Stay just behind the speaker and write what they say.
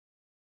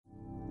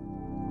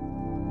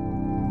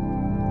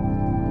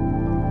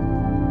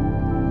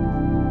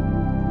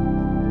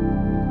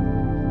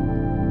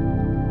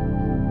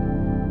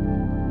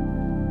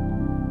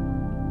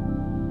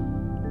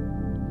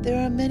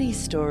many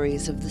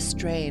stories of the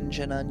strange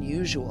and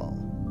unusual.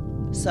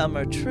 Some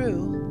are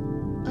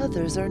true,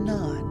 others are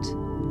not.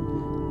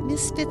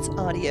 Misfits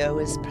Audio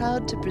is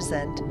proud to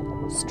present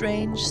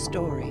Strange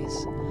Stories,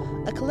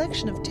 a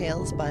collection of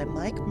tales by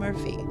Mike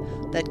Murphy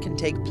that can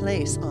take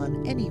place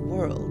on any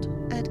world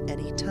at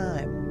any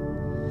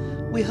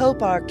time. We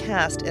hope our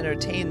cast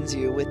entertains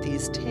you with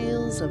these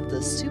tales of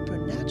the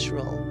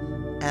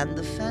supernatural and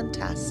the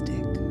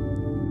fantastic.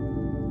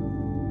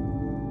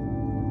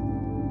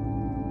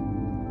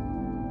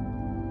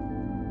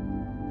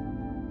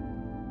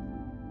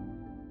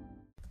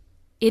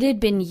 It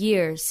had been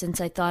years since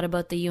I thought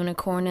about the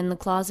unicorn in the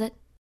closet.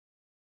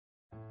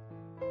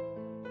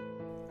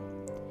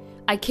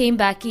 I came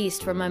back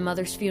east for my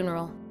mother's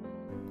funeral.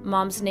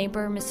 Mom's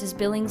neighbor, Mrs.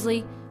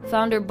 Billingsley,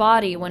 found her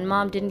body when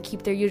Mom didn't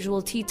keep their usual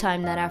tea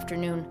time that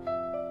afternoon.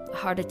 A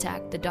heart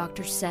attack, the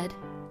doctors said.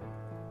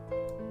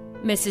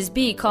 Mrs.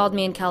 B called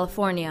me in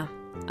California.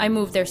 I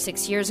moved there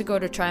 6 years ago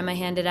to try my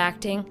hand at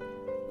acting.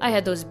 I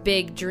had those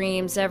big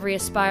dreams every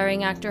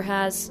aspiring actor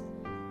has.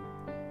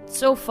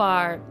 So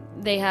far,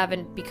 they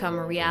haven't become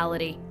a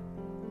reality.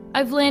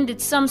 I've landed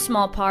some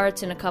small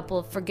parts in a couple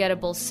of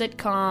forgettable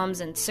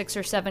sitcoms and 6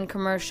 or 7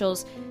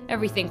 commercials,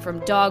 everything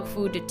from dog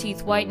food to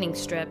teeth whitening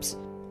strips.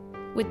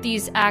 With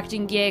these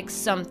acting gigs,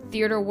 some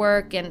theater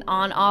work, and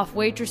on-off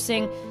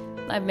waitressing,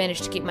 I've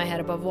managed to keep my head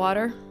above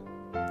water.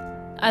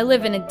 I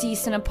live in a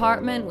decent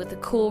apartment with a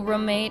cool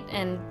roommate,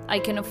 and I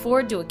can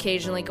afford to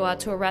occasionally go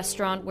out to a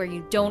restaurant where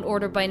you don't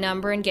order by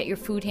number and get your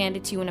food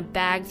handed to you in a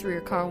bag through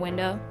your car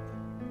window.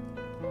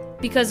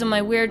 Because of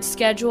my weird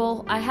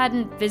schedule, I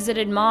hadn't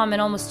visited Mom in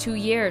almost 2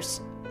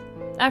 years.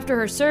 After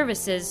her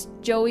services,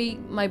 Joey,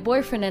 my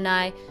boyfriend, and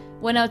I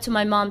went out to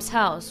my mom's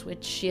house,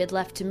 which she had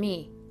left to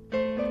me.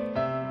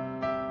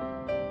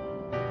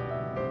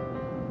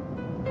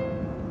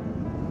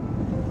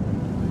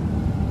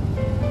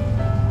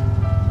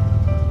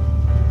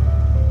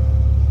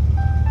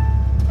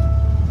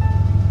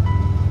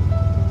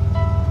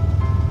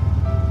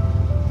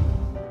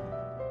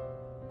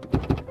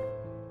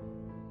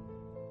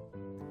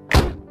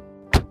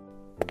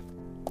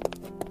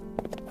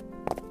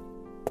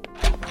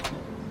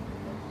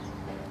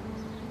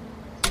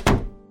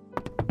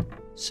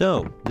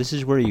 So, this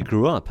is where you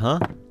grew up, huh?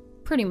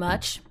 Pretty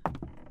much.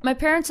 My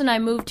parents and I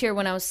moved here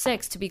when I was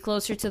 6 to be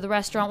closer to the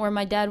restaurant where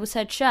my dad was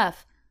head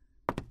chef.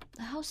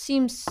 The house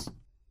seems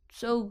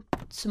so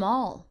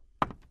small.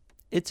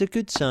 It's a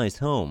good-sized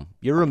home.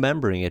 You're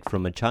remembering it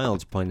from a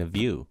child's point of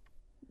view.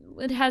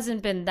 It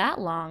hasn't been that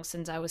long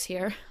since I was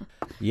here.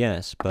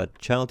 Yes, but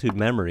childhood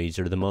memories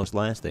are the most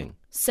lasting.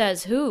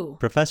 Says who?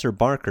 Professor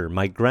Barker,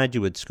 my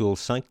graduate school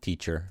psych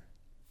teacher.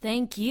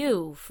 Thank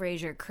you,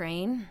 Fraser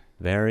Crane.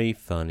 Very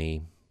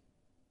funny.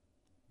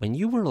 When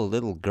you were a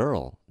little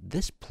girl,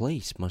 this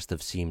place must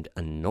have seemed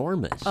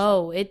enormous.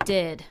 Oh, it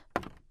did.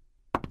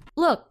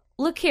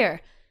 Look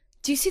here.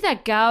 Do you see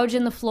that gouge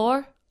in the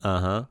floor?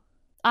 Uh-huh.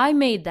 I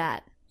made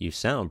that. You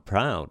sound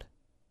proud.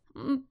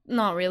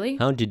 Not really.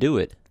 How'd you do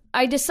it?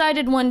 I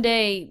decided one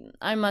day,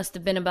 I must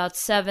have been about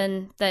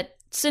 7, that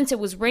since it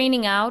was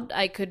raining out,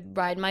 I could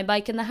ride my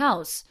bike in the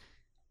house.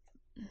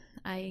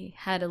 I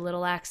had a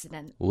little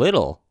accident.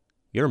 Little?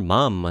 Your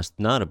mom must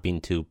not have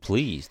been too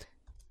pleased.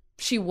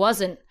 She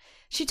wasn't.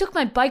 She took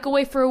my bike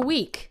away for a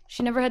week.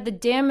 She never had the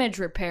damage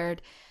repaired.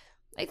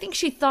 I think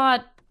she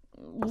thought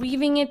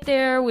leaving it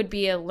there would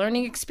be a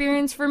learning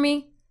experience for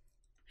me.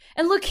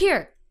 And look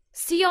here.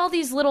 See all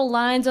these little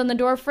lines on the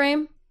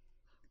doorframe?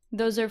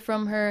 Those are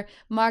from her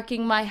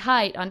marking my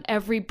height on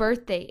every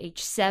birthday.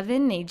 Age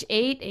 7, age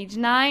 8, age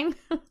 9.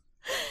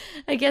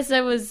 I guess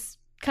I was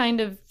kind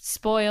of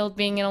spoiled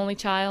being an only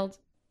child.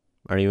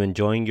 Are you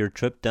enjoying your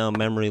trip down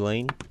memory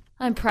lane?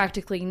 I'm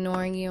practically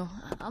ignoring you.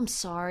 I'm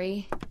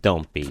sorry.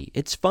 Don't be.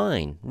 It's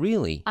fine,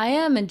 really. I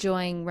am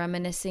enjoying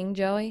reminiscing,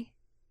 Joey.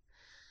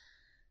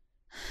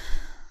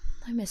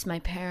 I miss my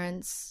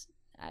parents.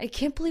 I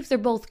can't believe they're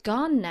both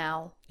gone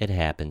now. It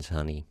happens,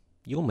 honey.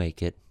 You'll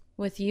make it.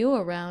 With you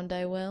around,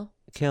 I will.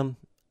 Kim,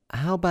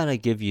 how about I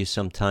give you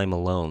some time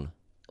alone?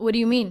 What do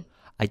you mean?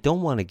 I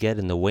don't want to get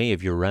in the way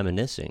of your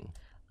reminiscing.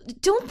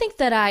 Don't think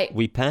that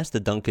We passed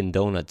the Dunkin'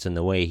 Donuts on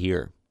the way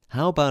here.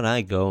 How about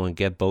I go and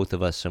get both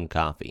of us some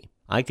coffee?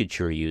 I could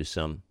sure use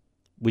some.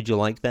 Would you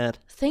like that?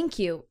 Thank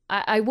you.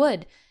 I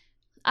would.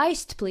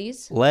 Iced,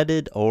 please.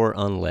 Leaded or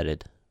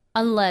unleaded?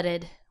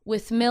 Unleaded,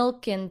 with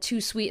milk and too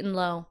sweet and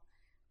low.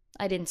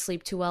 I didn't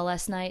sleep too well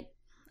last night.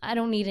 I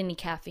don't need any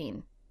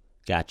caffeine.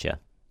 Gotcha.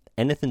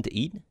 Anything to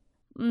eat?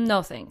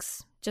 No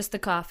thanks. Just the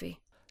coffee.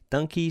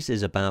 Dunkies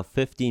is about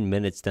 15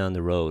 minutes down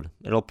the road.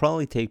 It'll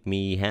probably take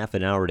me half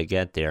an hour to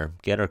get there,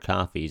 get our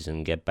coffees,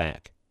 and get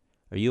back.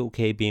 Are you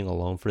okay being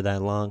alone for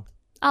that long?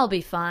 I'll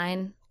be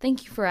fine.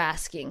 Thank you for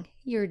asking.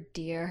 You're a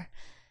dear.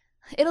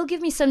 It'll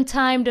give me some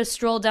time to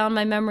stroll down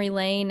my memory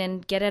lane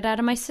and get it out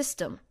of my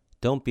system.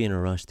 Don't be in a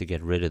rush to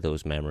get rid of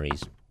those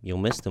memories. You'll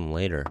miss them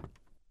later.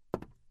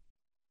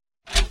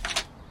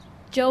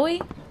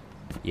 Joey?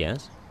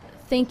 Yes?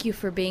 Thank you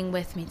for being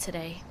with me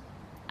today.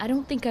 I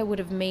don't think I would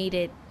have made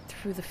it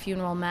through the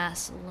funeral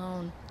mass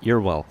alone.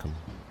 You're welcome.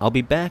 I'll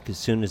be back as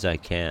soon as I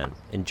can.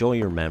 Enjoy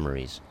your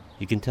memories.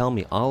 You can tell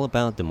me all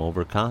about them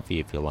over coffee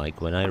if you like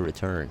when I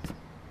return.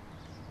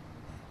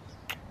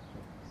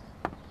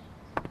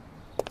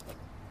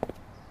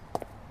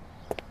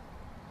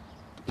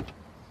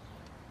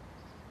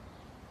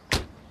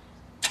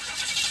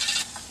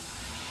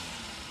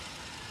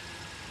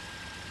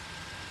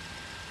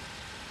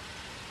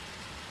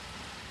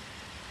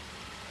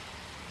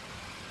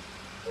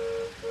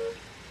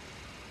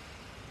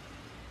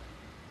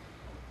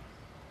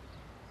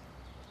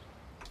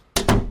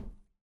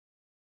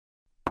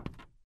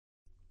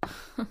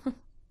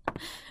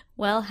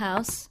 Well,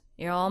 house,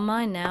 you're all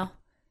mine now,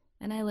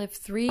 and I live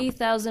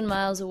 3,000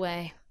 miles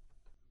away.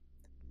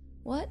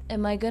 What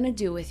am I gonna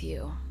do with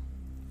you?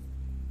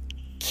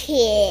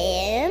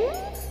 Kim?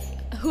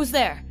 Who's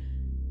there?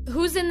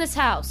 Who's in this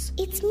house?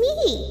 It's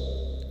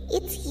me.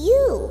 It's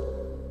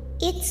you.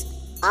 It's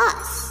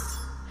us.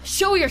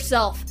 Show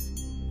yourself!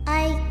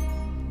 I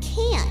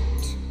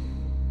can't.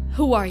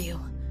 Who are you?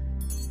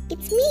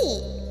 It's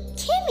me,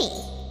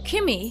 Kimmy.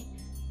 Kimmy?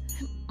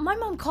 My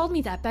mom called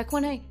me that back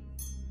when I...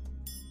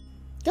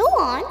 Go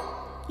on.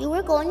 You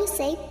were going to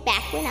say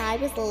back when I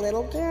was a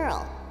little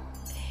girl.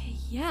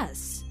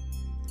 Yes.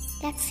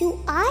 That's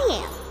who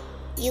I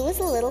am. You as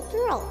a little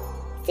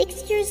girl.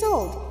 6 years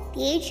old.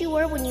 The age you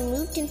were when you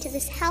moved into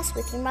this house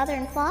with your mother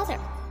and father.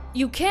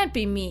 You can't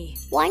be me.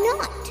 Why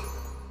not?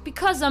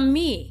 Because I'm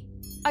me.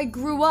 I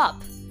grew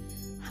up.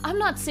 I'm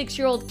not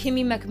 6-year-old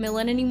Kimmy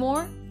Macmillan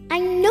anymore. I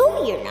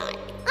know you're not.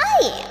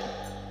 I am.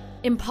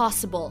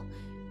 Impossible.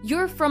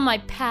 You're from my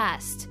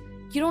past.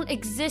 You don't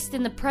exist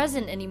in the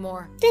present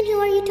anymore. Then who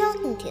are you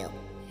talking to?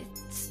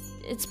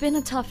 It's been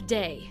a tough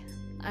day.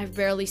 I've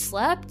barely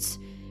slept.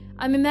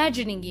 I'm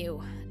imagining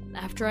you.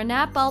 After a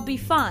nap, I'll be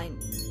fine.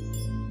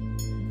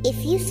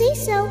 If you say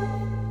so.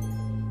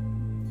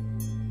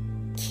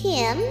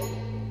 Kim,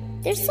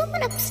 there's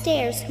someone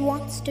upstairs who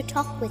wants to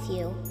talk with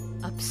you.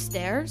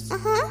 Upstairs?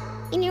 Uh-huh.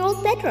 In your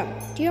old bedroom.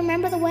 Do you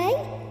remember the way?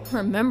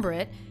 Remember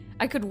it?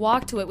 I could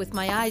walk to it with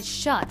my eyes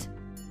shut.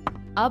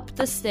 Up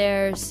the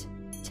stairs,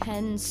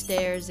 10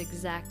 stairs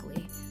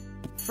exactly.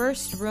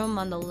 First room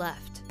on the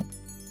left.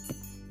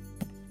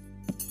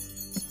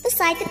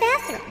 Beside the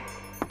bathroom.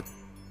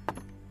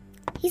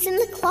 He's in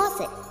the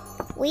closet,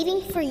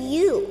 waiting for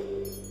you.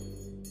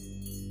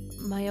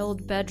 My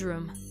old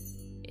bedroom.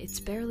 It's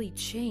barely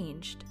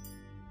changed.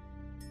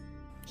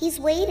 He's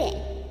waiting.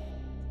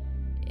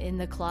 In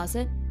the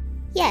closet?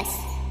 Yes.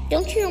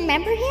 Don't you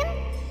remember him?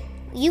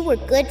 You were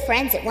good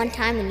friends at one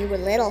time when you were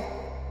little.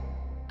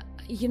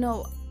 You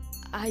know,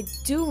 I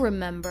do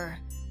remember.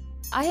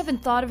 I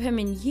haven't thought of him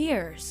in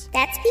years.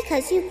 That's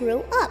because you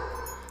grew up.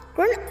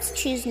 Grown-ups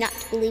choose not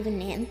to believe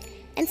in him,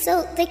 and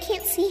so they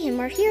can't see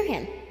him or hear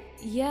him.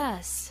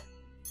 Yes.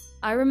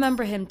 I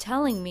remember him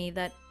telling me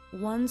that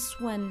once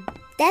when...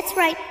 That's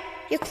right.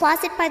 Your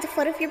closet by the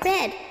foot of your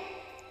bed.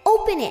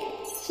 Open it.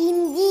 He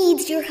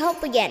needs your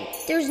help again.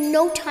 There's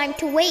no time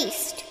to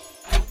waste.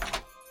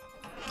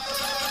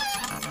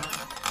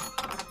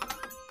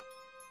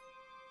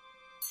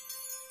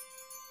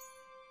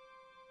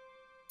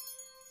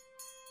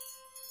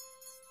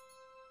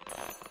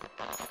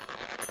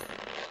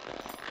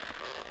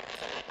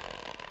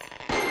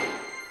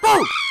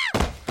 Whoa!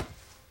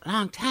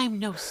 Long time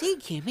no see,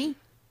 Kimmy.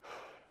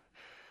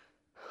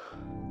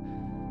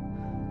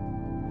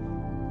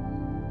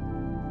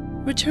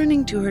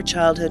 Returning to her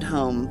childhood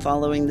home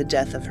following the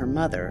death of her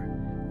mother,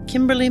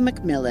 Kimberly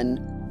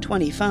Macmillan,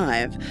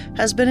 25,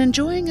 has been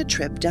enjoying a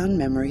trip down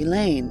memory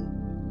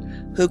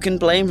lane. Who can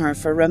blame her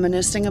for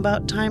reminiscing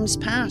about times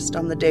past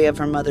on the day of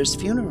her mother's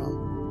funeral?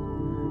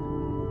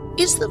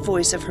 Is the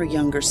voice of her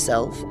younger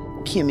self,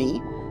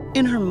 Kimmy,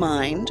 in her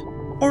mind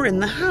or in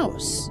the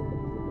house?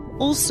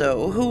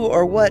 Also, who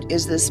or what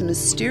is this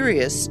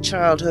mysterious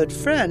childhood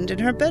friend in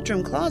her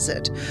bedroom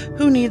closet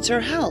who needs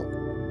her help?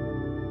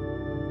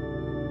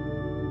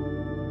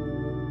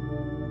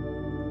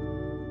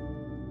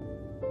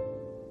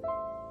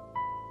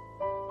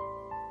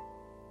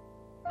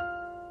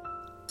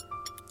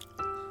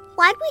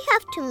 Why'd we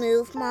have to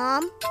move,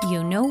 Mom?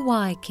 You know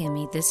why,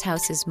 Kimmy. This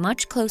house is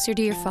much closer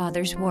to your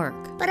father's work.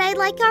 But I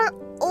like our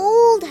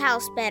old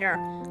house better.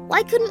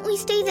 Why couldn't we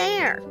stay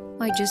there?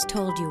 I just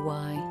told you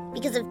why.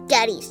 Because of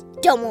Daddy's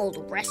dumb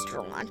old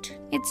restaurant.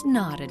 It's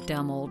not a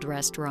dumb old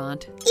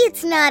restaurant.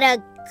 It's not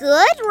a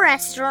good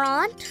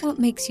restaurant. What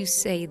makes you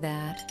say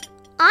that?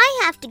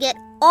 I have to get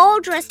all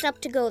dressed up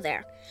to go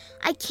there.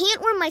 I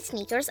can't wear my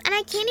sneakers, and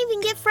I can't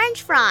even get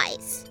French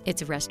fries.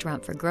 It's a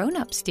restaurant for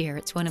grown-ups, dear.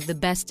 It's one of the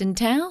best in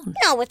town.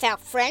 No,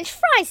 without French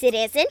fries it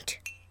isn't.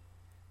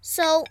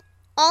 So,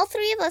 all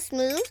three of us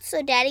moved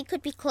so Daddy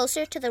could be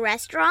closer to the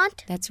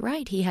restaurant? That's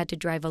right. He had to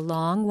drive a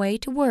long way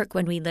to work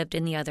when we lived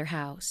in the other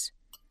house.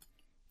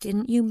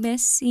 Didn't you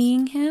miss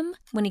seeing him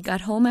when he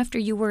got home after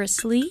you were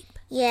asleep?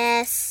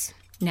 Yes.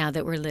 Now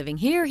that we're living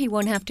here, he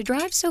won't have to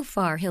drive so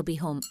far. He'll be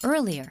home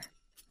earlier,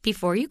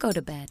 before you go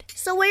to bed.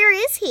 So where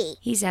is he?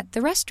 He's at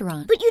the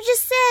restaurant. But you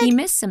just said... He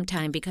missed some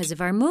time because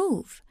of our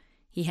move.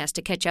 He has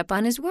to catch up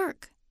on his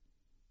work.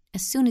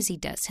 As soon as he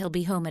does, he'll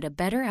be home at a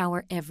better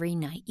hour every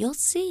night. You'll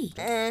see.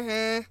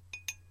 I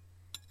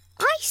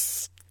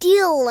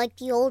still like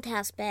the old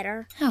house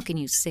better. How can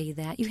you say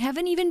that? You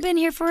haven't even been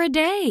here for a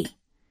day.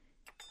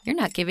 You're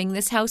not giving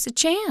this house a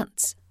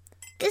chance.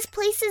 This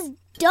place is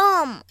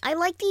dumb. I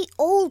like the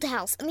old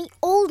house and the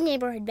old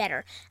neighborhood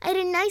better. I had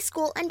a nice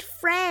school and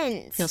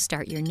friends. You'll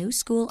start your new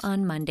school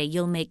on Monday.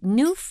 You'll make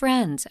new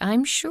friends.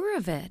 I'm sure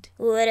of it.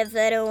 What if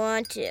I don't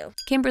want to?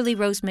 Kimberly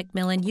Rose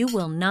McMillan, you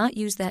will not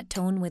use that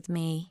tone with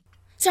me.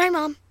 Sorry,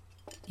 Mom.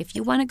 If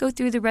you want to go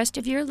through the rest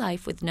of your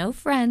life with no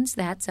friends,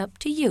 that's up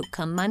to you.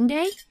 Come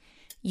Monday,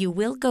 you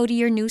will go to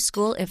your new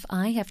school if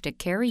I have to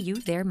carry you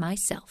there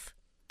myself.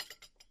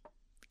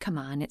 Come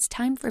on, it's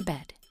time for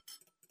bed.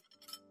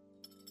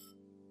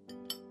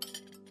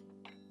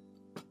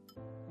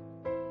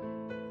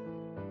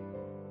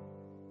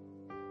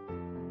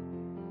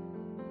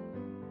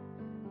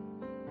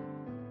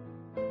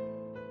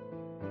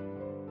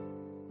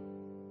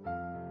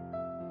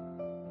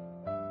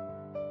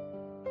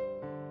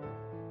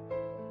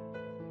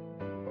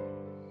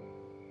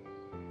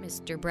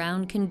 Mr.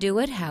 Brown can do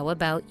it. How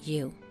about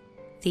you?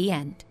 The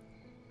end.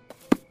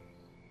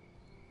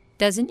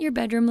 Doesn't your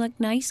bedroom look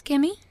nice,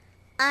 Kimmy?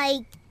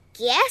 I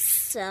guess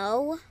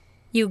so.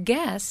 You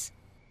guess?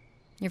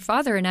 Your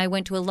father and I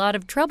went to a lot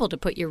of trouble to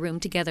put your room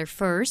together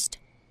first.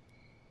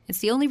 It's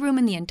the only room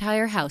in the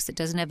entire house that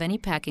doesn't have any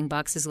packing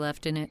boxes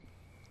left in it.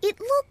 It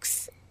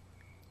looks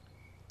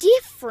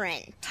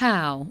different.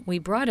 How? We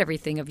brought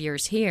everything of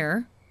yours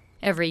here.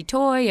 Every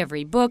toy,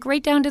 every book,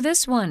 right down to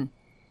this one.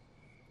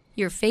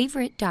 Your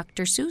favorite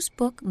Dr. Seuss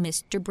book,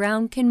 Mr.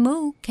 Brown Can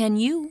Moo, Can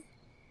You?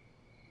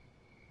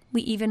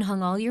 We even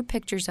hung all your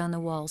pictures on the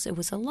walls. It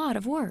was a lot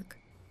of work.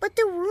 But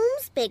the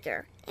room's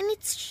bigger, and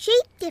it's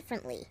shaped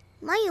differently.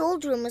 My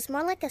old room was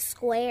more like a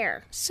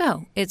square.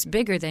 So, it's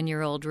bigger than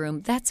your old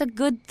room. That's a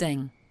good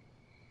thing.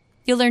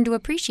 You'll learn to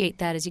appreciate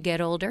that as you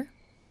get older.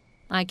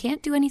 I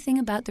can't do anything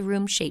about the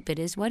room shape. It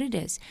is what it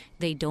is.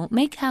 They don't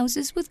make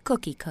houses with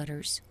cookie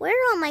cutters. Where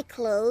are all my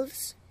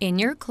clothes? In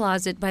your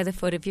closet by the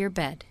foot of your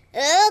bed.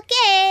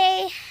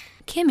 Okay.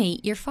 Kimmy,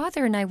 your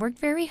father and I worked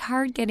very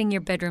hard getting your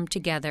bedroom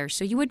together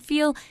so you would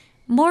feel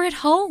more at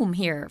home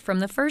here from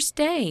the first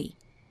day.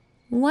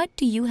 What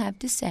do you have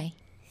to say?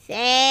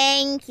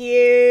 Thank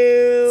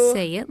you.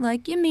 Say it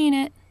like you mean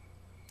it.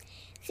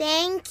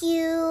 Thank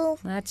you.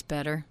 That's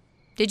better.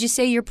 Did you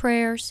say your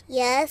prayers?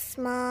 Yes,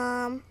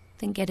 Mom.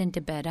 Then get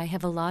into bed. I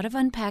have a lot of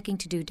unpacking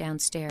to do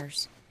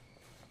downstairs.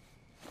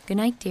 Good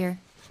night, dear.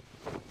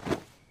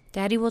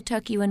 Daddy will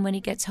tuck you in when he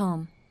gets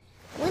home.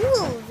 When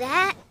will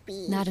that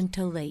be? Not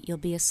until late. You'll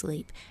be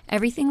asleep.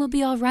 Everything will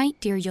be all right,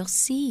 dear. You'll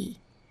see.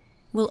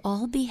 We'll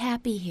all be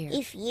happy here.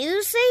 If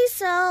you say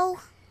so.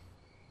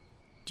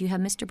 Do you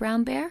have Mr.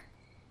 Brown Bear?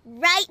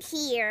 Right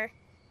here.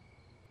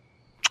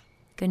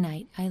 Good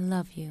night. I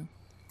love you.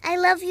 I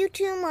love you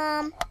too,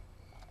 Mom.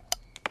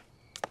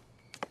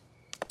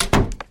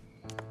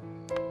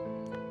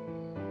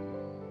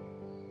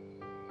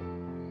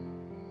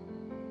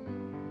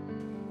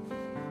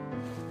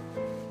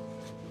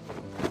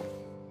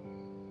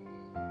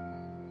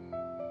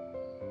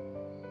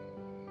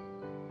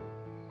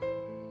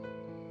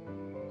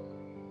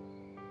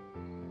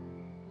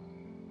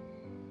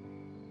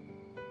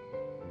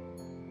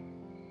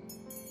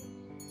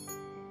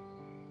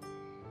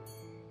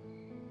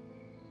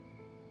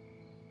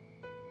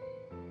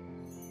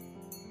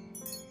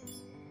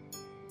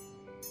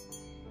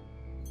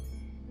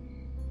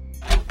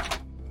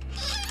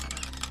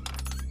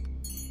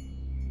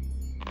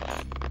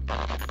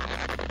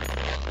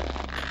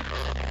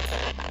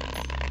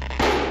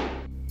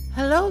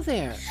 Hello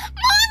there.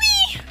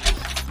 Mommy!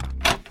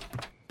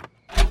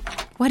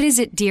 What is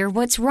it, dear?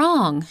 What's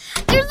wrong?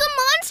 There's a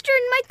monster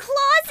in my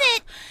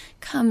closet.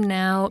 Come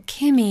now,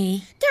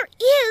 Kimmy. There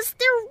is.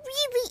 There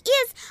really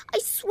is. I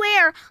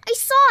swear. I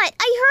saw it.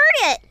 I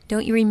heard it.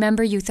 Don't you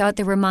remember you thought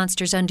there were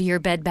monsters under your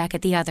bed back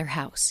at the other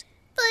house?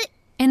 But...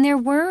 And there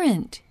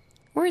weren't.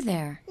 Were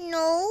there?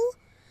 No.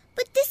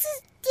 But this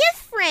is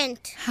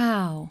different.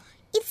 How?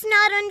 It's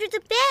not under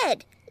the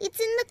bed. It's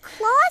in the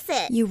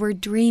closet. You were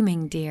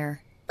dreaming,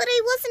 dear. But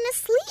I wasn't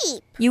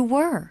asleep. You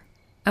were.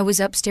 I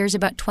was upstairs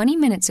about 20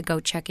 minutes ago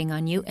checking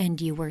on you,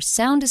 and you were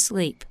sound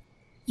asleep.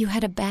 You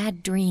had a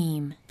bad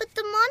dream. But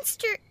the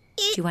monster,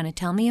 Do you want to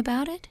tell me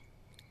about it?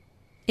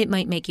 It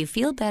might make you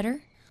feel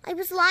better. I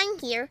was lying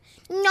here,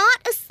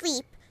 not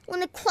asleep, when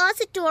the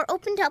closet door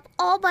opened up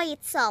all by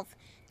itself.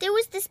 There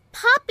was this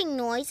popping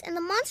noise, and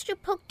the monster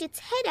poked its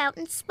head out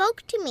and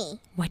spoke to me.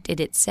 What did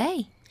it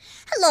say?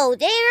 Hello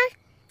there.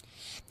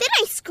 Then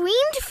I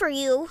screamed for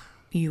you.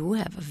 You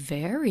have a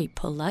very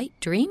polite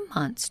dream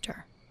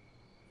monster.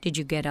 Did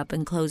you get up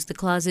and close the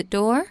closet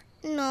door?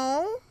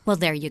 No. Well,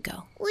 there you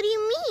go. What do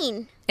you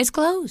mean? It's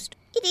closed.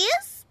 It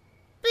is?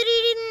 But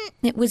it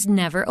didn't... It was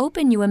never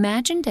open. You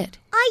imagined it.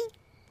 I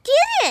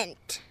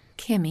didn't.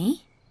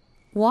 Kimmy,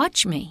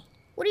 watch me.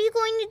 What are you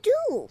going to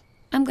do?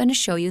 I'm going to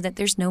show you that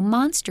there's no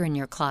monster in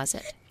your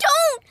closet.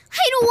 Don't!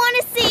 I don't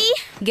want to see.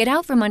 Get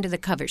out from under the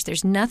covers.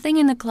 There's nothing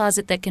in the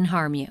closet that can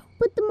harm you.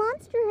 But the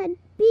monster had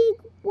big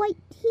white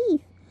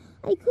teeth.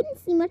 I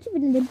couldn't see much of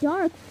it in the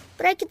dark,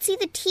 but I could see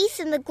the teeth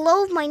in the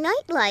glow of my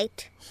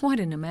nightlight. What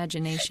an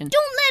imagination.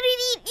 Don't let it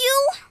eat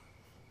you!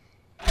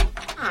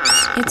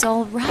 It's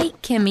all right,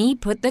 Kimmy.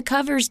 Put the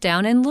covers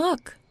down and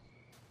look.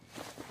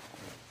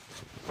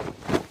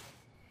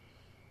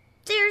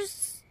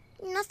 There's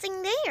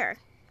nothing there.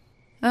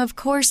 Of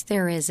course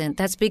there isn't.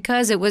 That's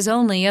because it was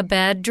only a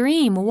bad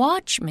dream.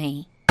 Watch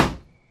me.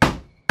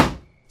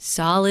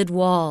 Solid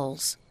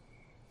walls.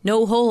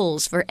 No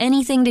holes for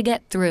anything to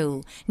get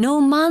through.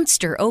 No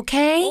monster,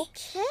 okay?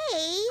 Okay.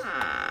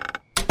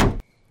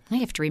 I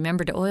have to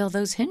remember to oil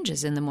those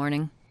hinges in the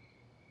morning.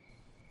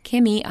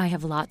 Kimmy, I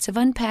have lots of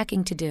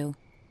unpacking to do.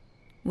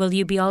 Will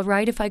you be all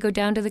right if I go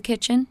down to the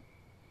kitchen?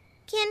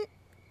 Can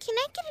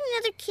I get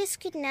another kiss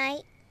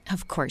goodnight?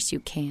 Of course you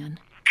can.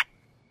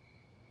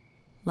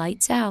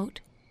 Lights out.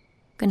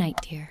 Good night,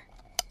 dear.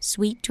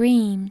 Sweet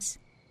dreams.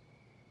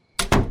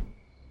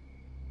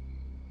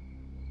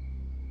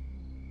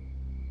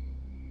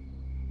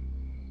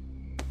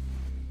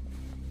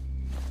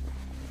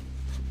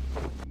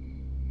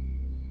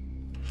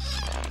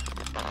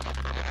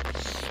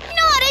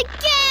 Not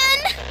again!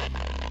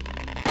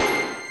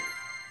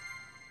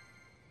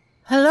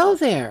 Hello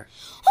there.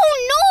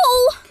 Oh,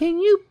 no! Can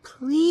you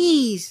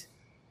please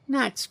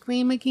not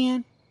scream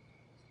again?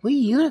 We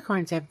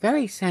unicorns have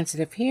very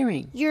sensitive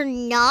hearing. You're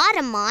not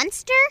a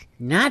monster?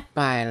 Not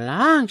by a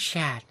long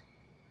shot.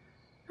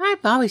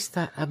 I've always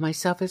thought of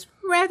myself as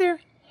rather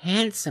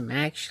handsome,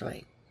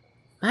 actually.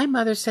 My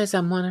mother says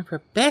I'm one of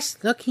her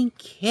best-looking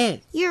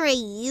kids. You're a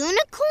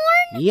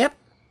unicorn? Yep.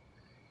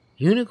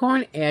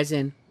 Unicorn as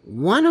in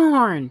one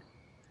horn.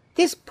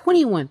 This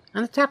pointy one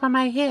on the top of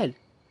my head.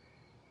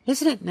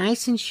 Isn't it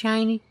nice and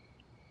shiny?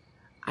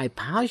 I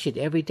polish it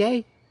every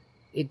day.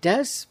 It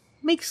does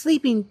make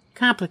sleeping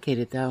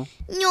complicated, though.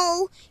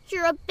 No,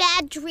 you're a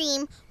bad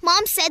dream.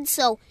 Mom said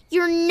so.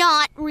 You're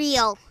not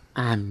real.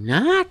 I'm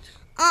not?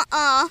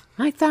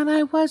 I thought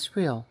I was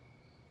real.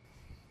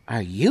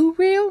 Are you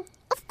real?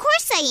 Of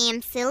course I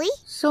am, silly.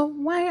 So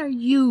why are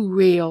you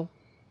real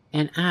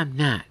and I'm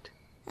not?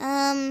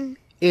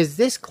 Is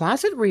this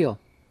closet real?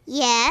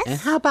 Yes. And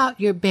how about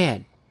your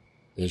bed?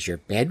 Is your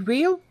bed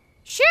real?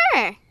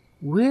 Sure.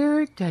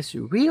 Where does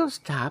real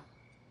stop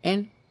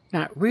and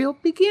not real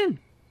begin?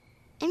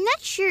 I'm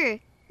not sure.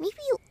 Maybe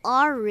you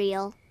are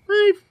real.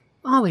 I've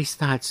always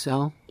thought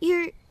so.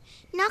 You're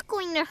not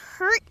going to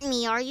hurt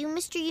me, are you,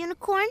 Mr.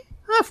 Unicorn?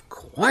 Of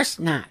course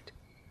not.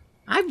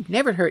 I've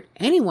never hurt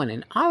anyone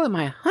in all of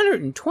my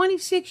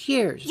 126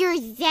 years. You're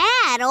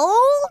that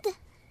old?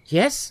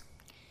 Yes,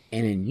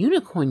 and in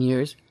unicorn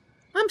years,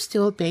 I'm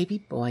still a baby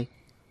boy.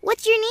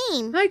 What's your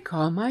name? I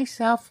call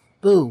myself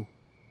Boo.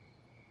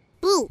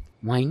 Boo.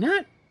 Why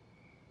not?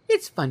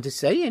 It's fun to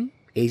say and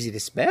easy to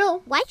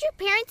spell. Why'd your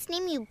parents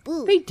name you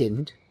Boo? They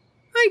didn't.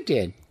 I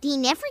did. They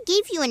never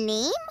gave you a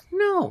name?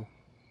 No.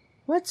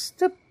 What's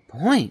the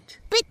point?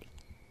 But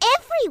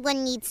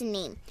everyone needs a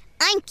name.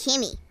 I'm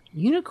Kimmy.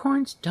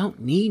 Unicorns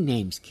don't need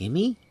names,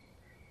 Kimmy.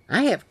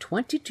 I have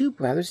 22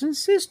 brothers and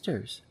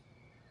sisters.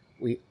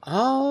 We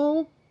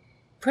all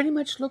pretty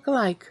much look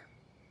alike.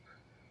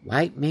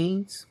 White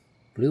manes,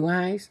 blue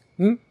eyes,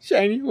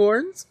 shiny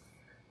horns.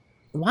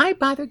 Why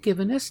bother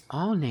giving us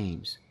all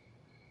names?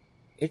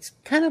 It's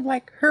kind of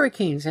like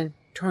hurricanes and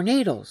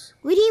tornadoes.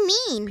 What do you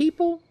mean?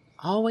 People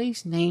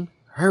always name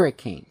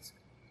hurricanes.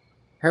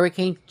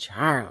 Hurricane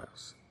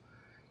Charles,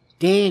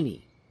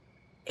 Danny,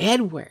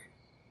 Edward,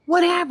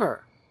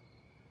 whatever.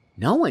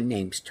 No one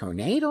names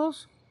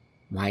tornadoes.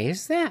 Why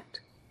is that?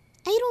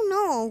 I don't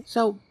know.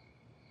 So,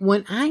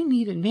 when I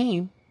need a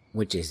name,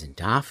 which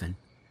isn't often,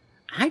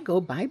 I go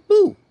by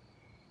Boo.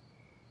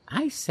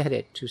 I said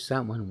it to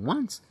someone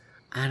once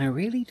on a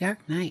really dark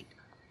night,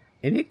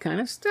 and it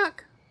kind of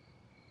stuck.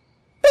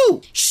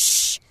 Boo!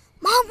 Shh!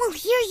 Mom will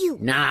hear you.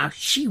 Nah,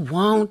 she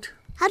won't.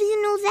 How do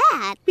you know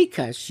that?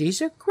 Because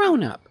she's a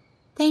grown-up.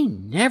 They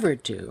never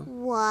do.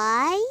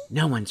 Why?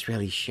 No one's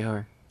really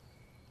sure.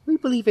 We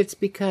believe it's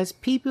because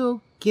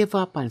people give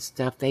up on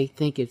stuff they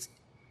think it's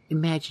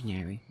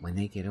imaginary when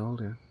they get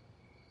older.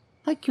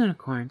 Like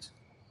unicorns.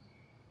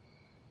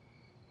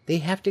 They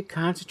have to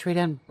concentrate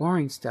on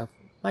boring stuff,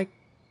 like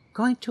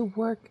going to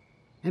work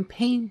and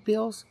paying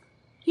bills.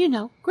 You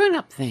know,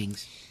 grown-up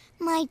things.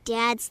 My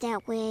dad's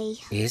that way.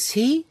 Is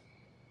he?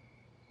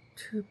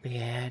 Too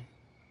bad.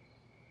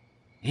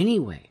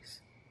 Anyways,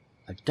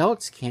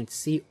 adults can't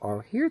see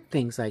or hear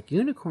things like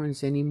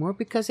unicorns anymore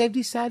because they've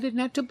decided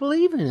not to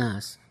believe in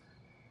us.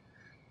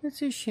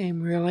 It's a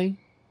shame, really.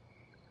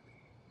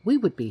 We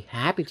would be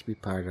happy to be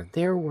part of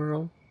their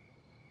world.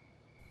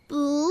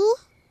 Boo,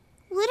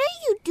 what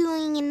are you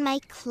doing in my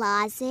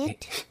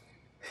closet?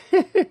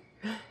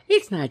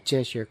 It's not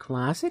just your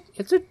closet,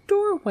 it's a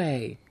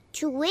doorway.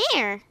 To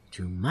where?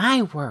 To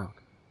my world,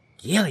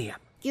 Gilead.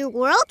 Your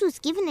world was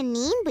given a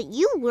name, but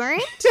you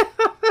weren't?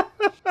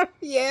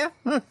 Yeah,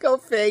 go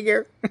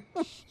figure.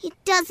 It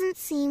doesn't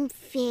seem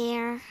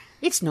fair.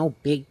 It's no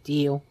big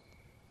deal.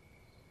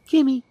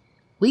 Kimmy,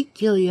 We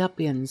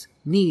Gilliupians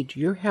need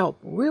your help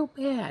real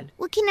bad.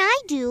 What can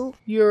I do?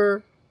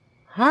 You're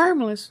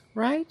harmless,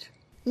 right?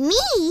 Me?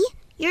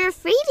 You're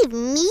afraid of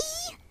me?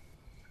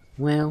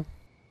 Well,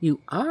 you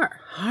are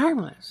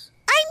harmless.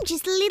 I'm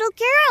just a little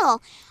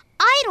girl.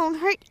 I don't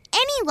hurt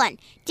anyone.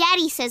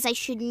 Daddy says I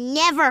should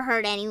never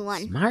hurt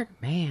anyone. Smart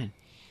man.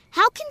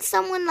 How can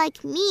someone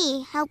like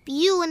me help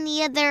you and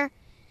the other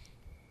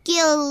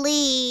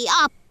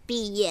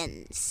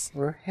Gilliupians?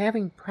 We're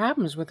having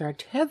problems with our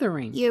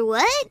tethering. You're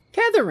what?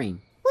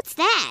 Tethering. What's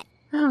that?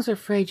 I was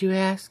afraid you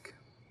asked.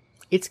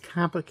 It's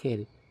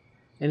complicated,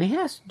 and it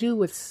has to do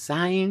with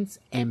science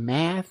and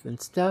math and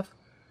stuff.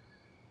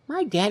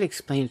 My dad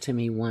explained it to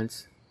me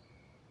once.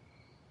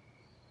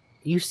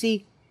 You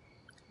see,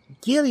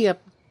 Gilliup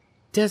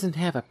doesn't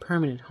have a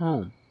permanent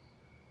home.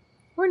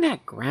 We're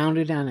not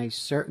grounded on a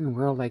certain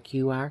world like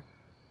you are.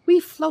 We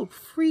float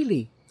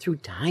freely through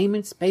time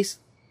and space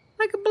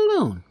like a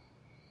balloon.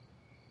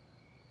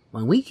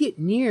 When we get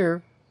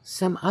near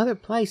some other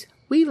place,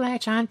 we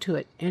latch onto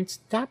it and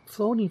stop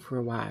floating for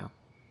a while.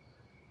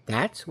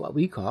 That's what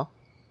we call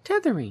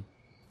tethering.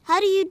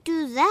 How do you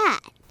do that?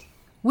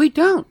 We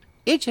don't.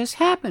 It just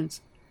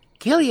happens.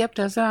 Gilliup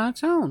does it on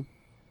its own.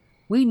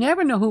 We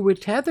never know who we're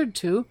tethered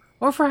to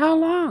or for how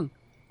long.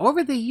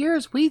 Over the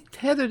years, we've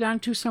tethered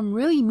onto some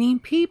really mean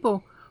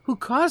people who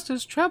caused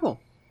us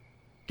trouble.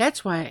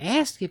 That's why I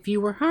asked if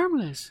you were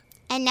harmless.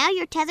 And now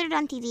you're tethered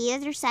onto the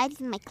other side of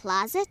my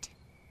closet?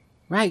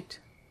 Right.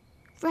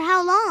 For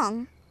how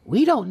long?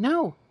 We don't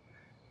know.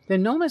 The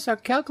gnomes are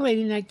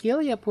calculating that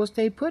Gilliup will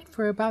stay put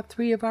for about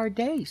 3 of our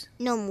days.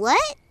 Gnome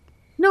what?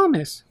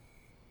 Gnomes.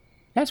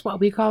 That's what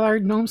we call our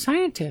gnome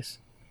scientists.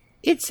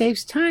 It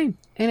saves time,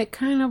 and it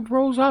kind of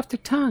rolls off the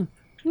tongue.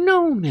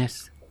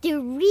 Gnomes. They're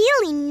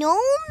really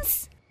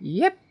gnomes?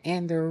 Yep,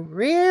 and they're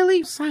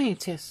really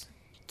scientists.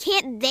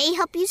 Can't they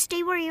help you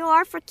stay where you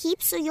are for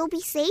keeps so you'll be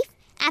safe?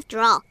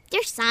 After all,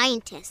 they're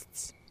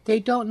scientists.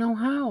 They don't know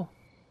how.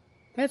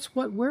 That's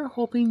what we're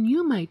hoping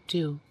you might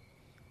do.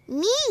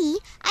 Me?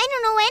 I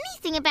don't know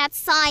anything about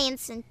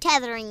science and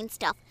tethering and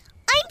stuff.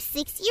 I'm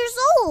 6 years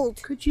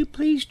old. Could you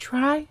please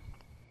try?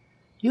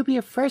 You'll be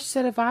a fresh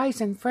set of eyes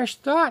and fresh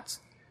thoughts.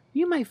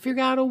 You might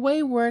figure out a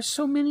way where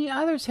so many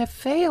others have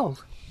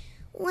failed.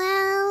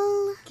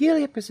 Well...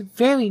 Gilliup is a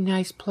very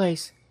nice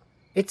place.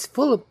 It's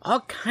full of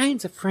all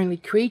kinds of friendly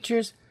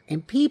creatures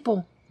and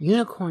people,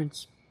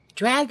 unicorns,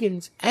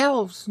 dragons,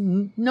 elves,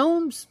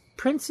 gnomes,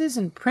 princes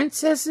and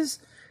princesses,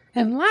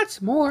 and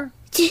lots more.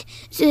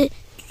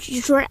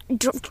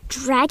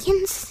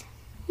 Dragons?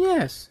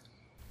 Yes.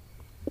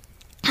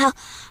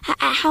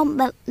 How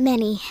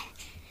many?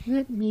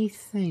 Let me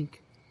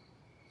think.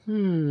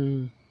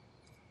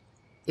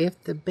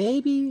 If the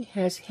baby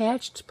has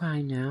hatched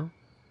by now,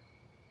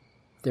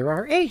 there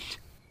are 8.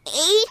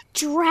 8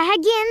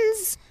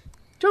 dragons?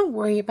 Don't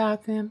worry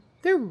about them.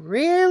 They're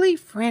really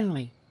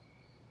friendly.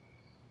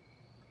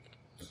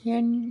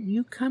 Can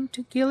you come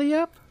to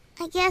Gilliup?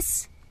 I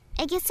guess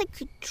I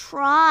could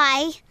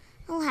try.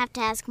 I'll have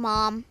to ask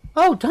Mom.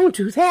 Oh, don't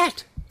do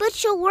that. But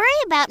she'll worry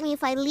about me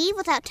if I leave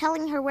without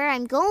telling her where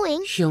I'm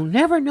going. She'll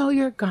never know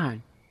you're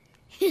gone.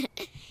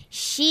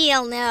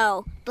 She'll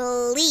know.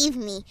 Believe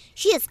me.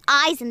 She has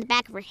eyes in the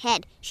back of her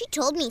head. She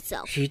told me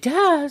so. She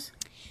does.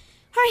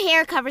 Her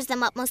hair covers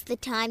them up most of the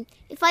time.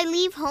 If I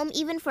leave home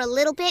even for a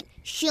little bit,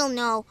 she'll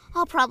know.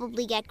 I'll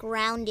probably get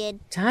grounded.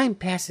 Time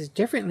passes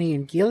differently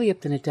in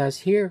Gilliup than it does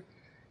here.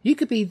 You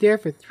could be there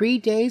for 3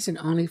 days and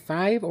only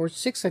 5 or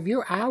 6 of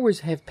your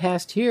hours have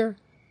passed here.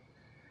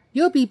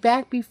 You'll be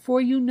back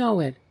before you know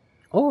it,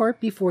 or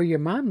before your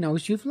mom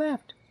knows you've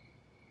left.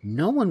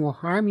 No one will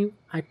harm you,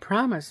 I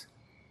promise.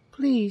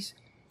 Please,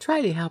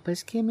 try to help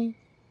us, Kimmy.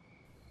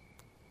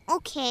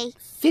 Okay.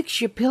 Fix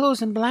your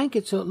pillows and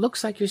blankets so it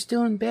looks like you're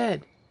still in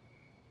bed,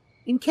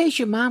 in case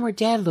your mom or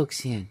dad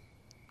looks in.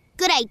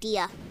 Good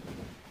idea.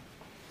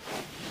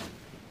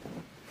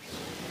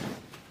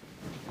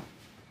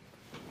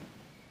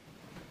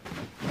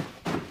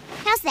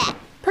 How's that?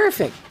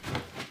 Perfect.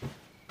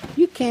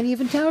 You can't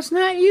even tell it's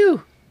not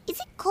you. Is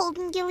it cold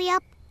in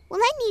Gilliup?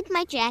 Will I need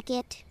my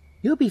jacket?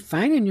 You'll be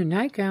fine in your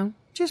nightgown.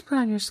 Just put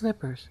on your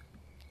slippers.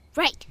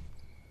 Right.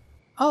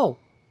 Oh,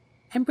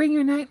 and bring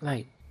your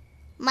nightlight.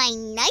 My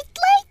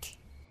nightlight?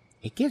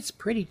 It gets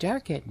pretty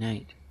dark at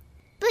night.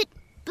 But,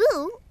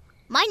 Boo,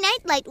 my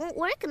nightlight won't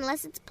work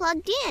unless it's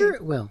plugged in. Sure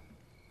it will.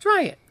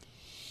 Try it.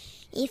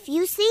 If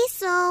you say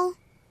so.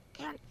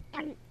 Look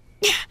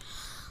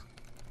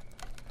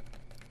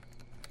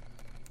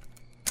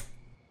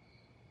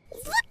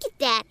at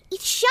that.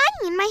 It's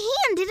shining in my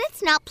hand and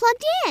it's not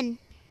plugged in.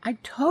 I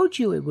told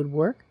you it would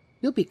work.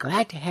 You'll be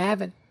glad to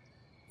have it.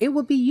 It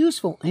will be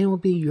useful and it will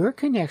be your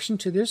connection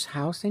to this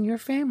house and your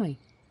family.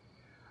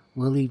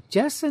 We'll leave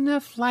just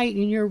enough light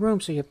in your room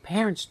so your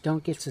parents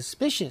don't get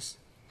suspicious.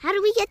 How do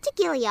we get to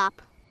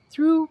Gilliup?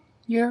 Through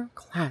your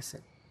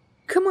closet.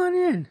 Come on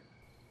in.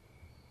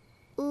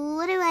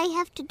 What do I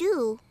have to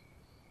do?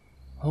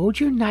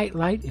 Hold your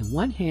nightlight in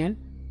one hand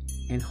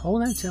and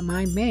hold onto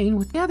my mane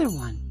with the other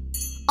one.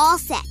 All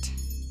set.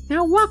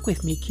 Now walk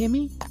with me,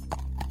 Kimmy.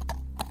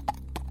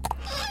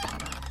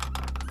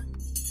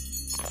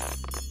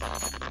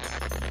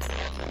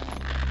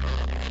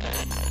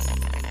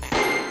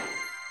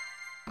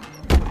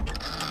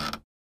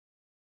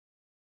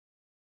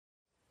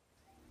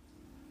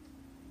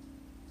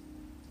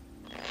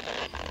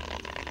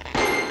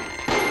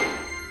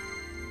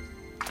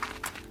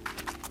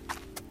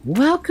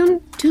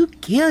 Welcome to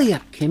Gilead,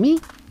 Kimmy.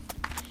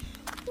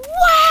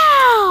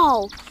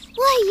 Wow!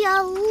 Will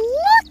you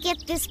look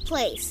at this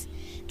place?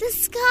 The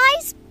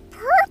sky's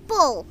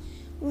purple.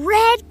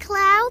 Red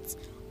clouds,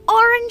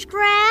 orange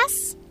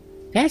grass.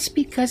 That's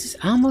because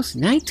it's almost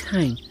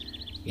nighttime.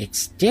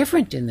 It's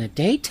different in the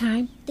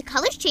daytime. The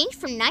colors change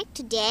from night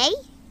to day?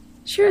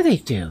 Sure they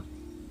do.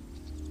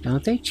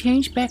 Don't they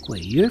change back where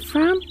you're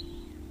from?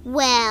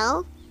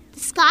 Well, the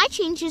sky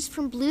changes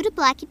from blue to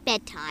black at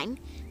bedtime.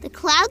 The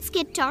clouds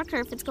get darker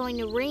if it's going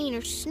to rain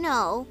or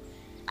snow.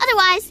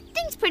 Otherwise,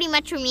 things pretty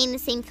much remain the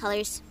same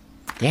colors.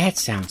 That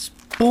sounds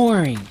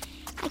boring.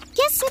 I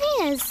guess it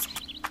is.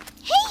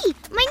 Hey,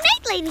 my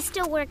night lady's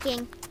still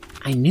working.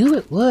 I knew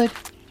it would.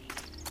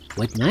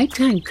 With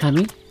nighttime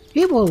coming,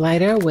 it will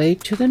light our way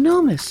to the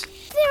Nomus.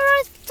 There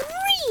are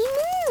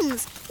 3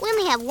 moons. We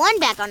only have one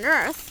back on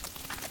Earth.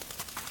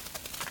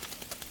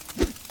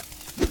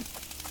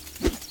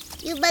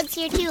 You bugs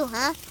here too,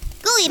 huh?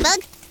 Go, you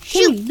bug.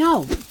 Shoot! Hey,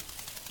 no.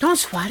 Don't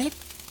swat it.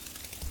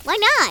 Why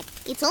not?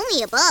 It's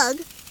only a bug.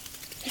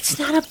 It's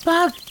not a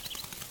bug.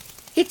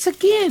 It's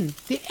again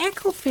the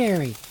Echo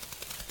Fairy.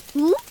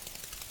 Who?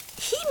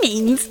 He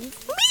means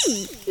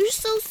me. You're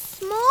so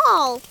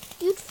small.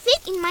 You'd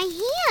fit in my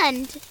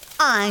hand.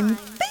 I'm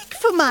big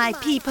for my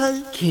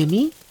people.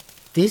 Kimmy,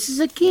 this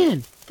is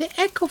again the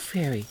Echo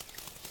Fairy.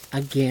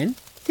 Again,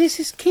 this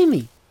is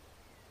Kimmy.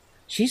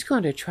 She's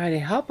going to try to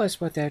help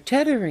us with our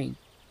tethering.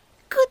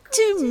 Good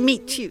to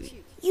meet you.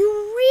 You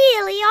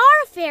really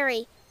are a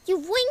fairy.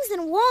 You've wings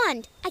and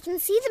wand. I can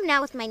see them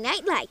now with my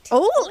nightlight.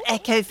 All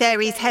echo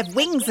fairies have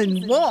wings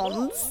and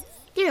wands.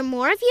 There are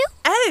more of you?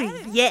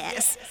 Oh,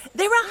 yes.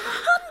 There are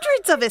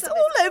hundreds of us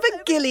all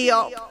over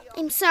Gilead.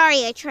 I'm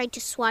sorry I tried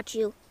to swat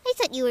you. I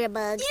thought you were a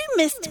bug. You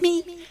missed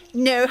me.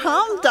 No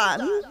harm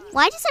done.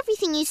 Why does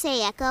everything you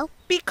say echo?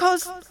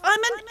 Because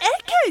I'm an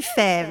echo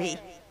fairy.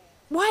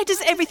 Why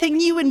does everything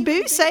you and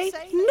Boo say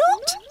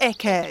not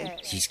echo?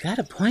 She's got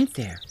a point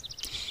there.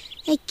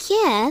 I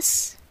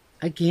guess.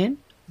 Again,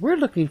 we're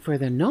looking for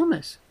the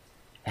Nomus.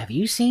 Have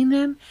you seen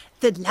them?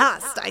 The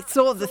last I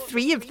saw the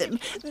 3 of them,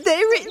 they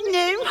were at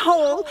Gnome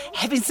Hall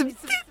having some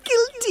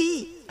vocal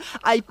tea.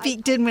 I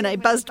peeked in when I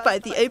buzzed by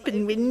the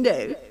open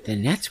window.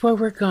 Then that's where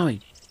we're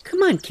going.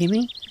 Come on,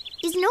 Kimmy.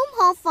 Is Gnome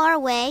Hall far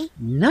away?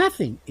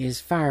 Nothing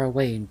is far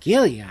away in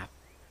Gilead.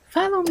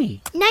 Follow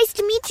me. Nice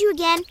to meet you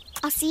again.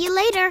 I'll see you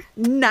later.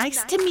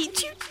 Nice to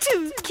meet you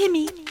too,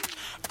 Kimmy.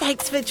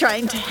 Thanks for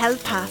trying to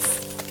help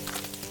us.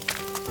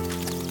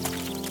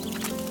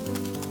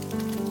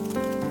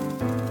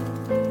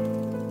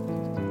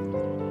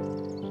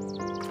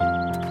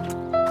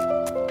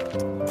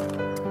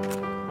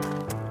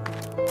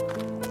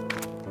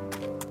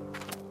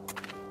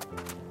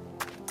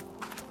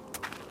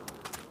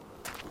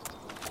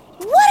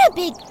 What a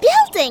big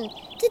building!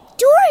 The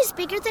door is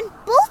bigger than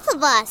both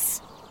of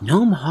us.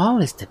 Gnome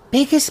Hall is the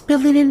biggest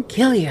building in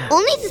Gilead.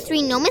 Only the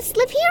 3 Nomus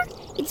live here?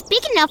 It's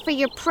big enough for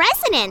your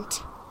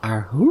president.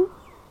 Our who?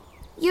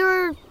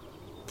 Your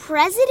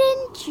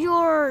president?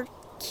 Your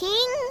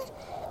king?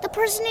 The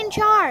person in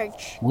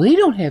charge. We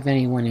don't have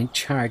anyone in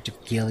charge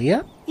of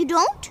Gilead. You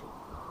don't?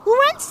 Who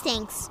runs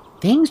things?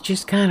 Things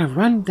just kind of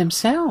run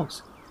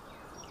themselves.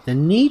 The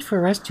need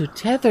for us to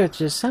tether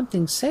to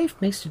something safe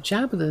makes the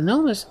job of the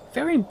Nomus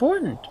very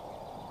important.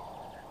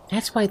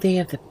 That's why they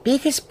have the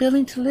biggest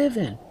building to live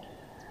in.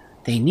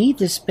 They need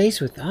this space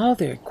with all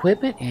their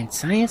equipment and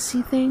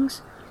sciencey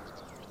things.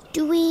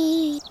 Do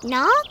we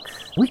knock?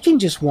 We can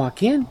just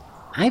walk in.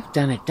 I've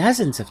done it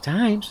dozens of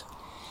times.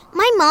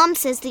 My mom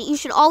says that you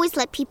should always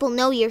let people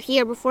know you're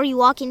here before you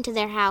walk into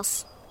their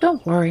house.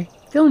 Don't worry,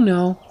 they'll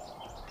know.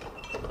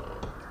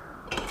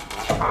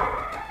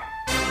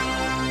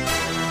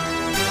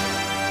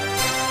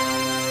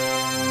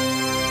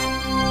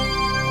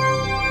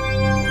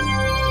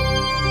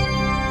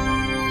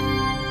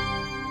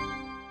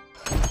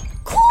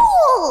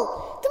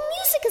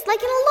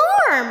 Like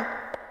an alarm.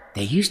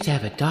 They used to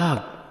have a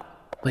dog,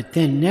 but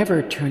then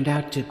Never turned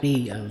out to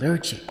be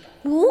allergic.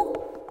 Who?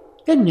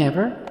 Then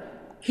Never.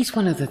 He's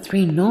one of the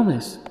 3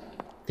 Nomus.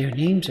 Their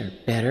names are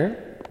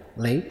Better,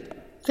 Late,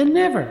 Then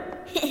Never.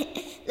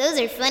 Those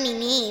are funny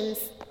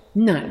names.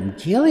 Not in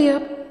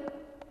Gilead.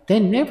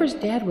 Then Never's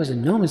dad was a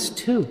Nomus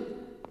too,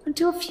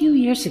 until a few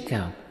years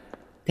ago.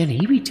 Then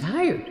he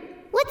retired.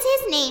 What's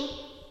his name?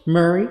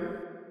 Murray.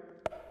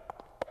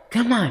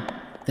 Come on,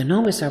 the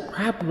Nomus are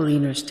probably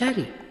in her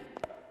study.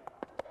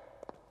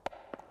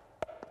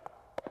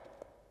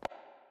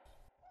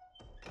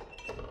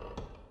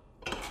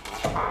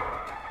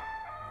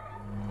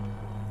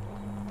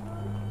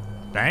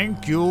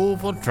 Thank you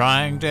for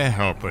trying to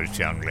help us,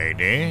 young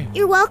lady.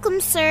 You're welcome,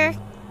 sir.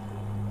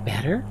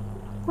 Better?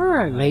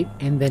 Where are Late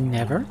and Then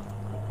Never?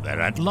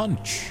 They're at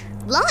lunch.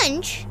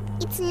 Lunch?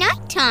 It's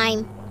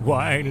nighttime.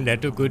 Why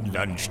let a good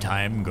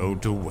lunchtime go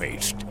to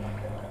waste?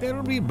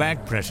 They'll be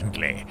back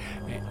presently.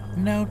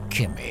 Now,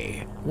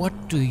 Kimmy,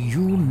 what do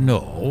you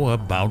know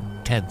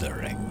about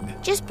tethering?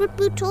 Just what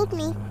Boo told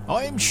me.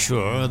 I'm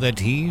sure that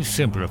he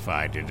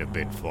simplified it a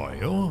bit for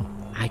you.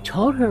 I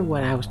told her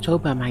what I was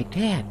told by my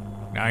dad.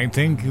 I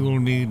think you'll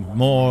need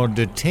more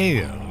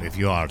detail if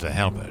you are to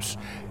help us.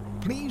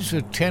 Please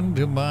attend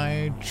to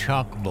my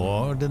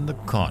chalkboard in the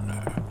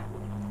corner.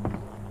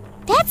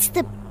 That's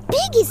the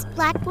biggest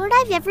blackboard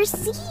I've ever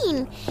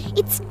seen.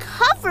 It's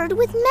covered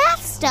with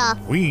math stuff.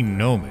 We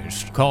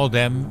gnomists call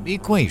them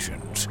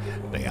equations.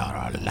 They are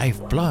our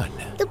lifeblood.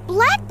 The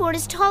blackboard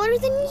is taller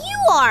than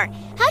you are.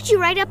 How'd you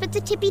write up at the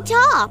tippy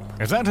top?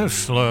 Is that a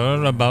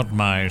slur about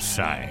my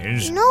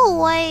size?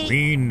 No,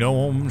 We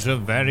gnomes are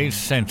very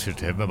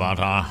sensitive about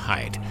our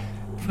height.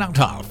 It's not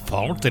our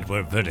fault that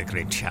we're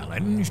vertically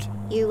challenged.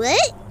 You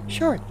what?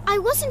 Sure. I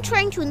wasn't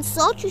trying to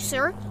insult you,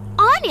 sir.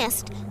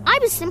 Honest. I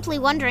was simply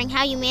wondering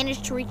how you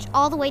managed to reach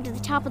all the way to the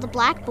top of the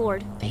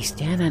blackboard. They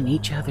stand on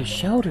each other's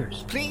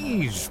shoulders.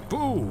 Please,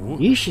 Boo.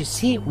 You should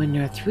see it when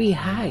they're 3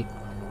 high.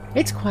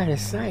 It's quite a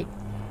sight.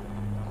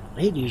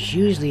 Ladies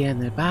usually on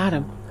the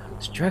bottom,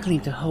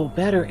 struggling to hold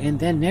better and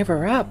then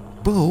never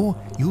up. Boo,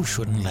 you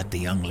shouldn't let the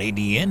young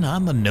lady in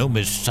on the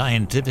gnomist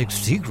scientific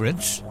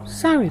secrets.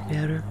 Sorry,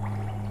 Better.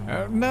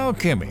 Now,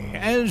 Kimmy,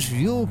 as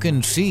you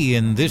can see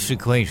in this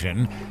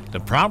equation, the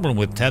problem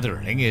with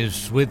tethering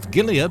is with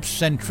Gileop's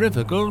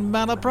centrifugal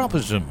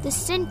malapropism.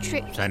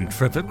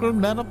 Centrifugal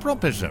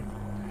malapropism.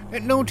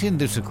 Note in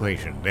this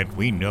equation that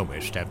we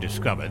gnomists have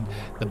discovered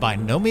the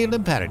binomial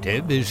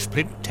imperative is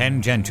split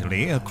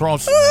tangentially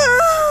across...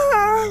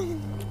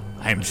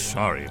 I'm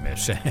sorry,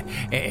 miss.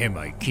 Am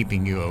I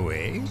keeping you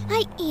awake?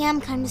 I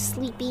am kind of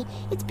sleepy.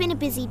 It's been a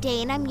busy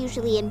day and I'm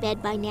usually in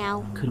bed by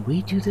now. Could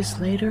we do this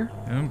later?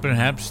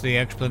 Perhaps the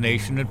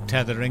explanation of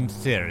tethering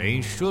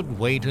theory should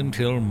wait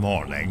until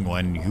morning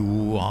when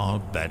you are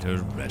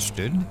better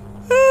rested.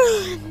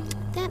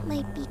 That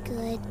might be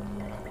good.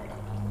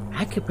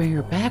 I could bring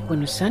her back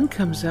when the sun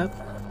comes up.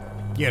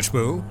 Yes,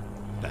 Boo.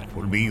 That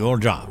will be your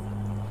job.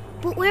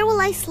 But where will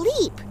I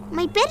sleep?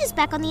 My bed is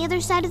back on the other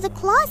side of the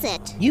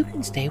closet. You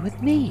can stay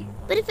with me.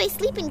 But if I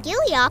sleep in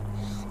Gileop,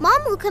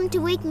 Mom will come to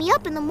wake me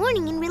up in the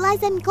morning and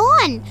realize I'm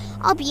gone.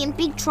 I'll be in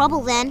big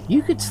trouble then.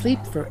 You could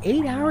sleep for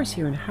 8 hours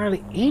here and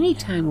hardly any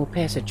time will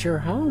pass at your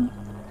home.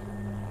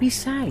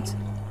 Besides,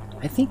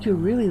 I think you'll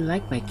really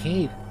like my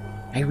cave.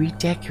 I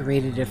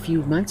redecorated it a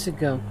few months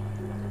ago.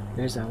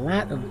 There's a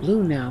lot of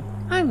blue now.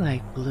 I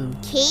like blue.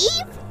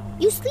 Cave?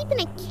 You sleep in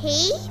a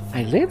cave?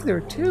 I live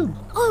there too.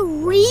 A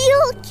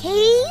real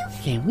cave?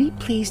 Can we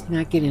please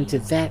not get into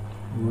that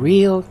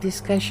real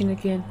discussion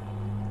again?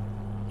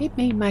 It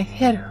made my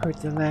head hurt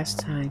the last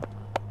time.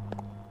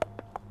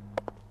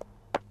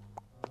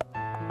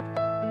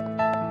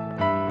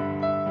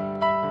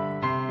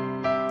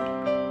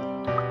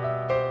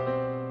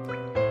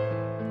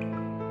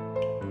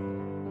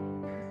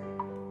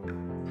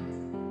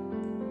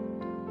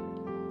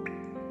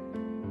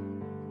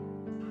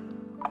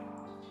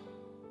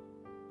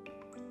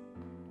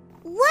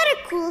 What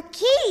a cool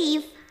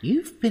cave!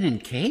 You've been in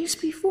caves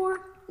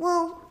before?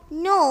 Well,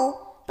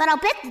 no, but I'll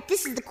bet that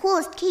this is the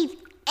coolest cave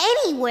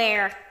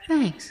anywhere.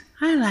 Thanks.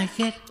 I like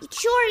it. It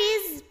sure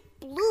is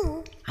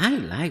blue. I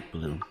like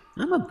blue.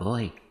 I'm a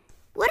boy.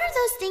 What are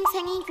those things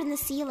hanging from the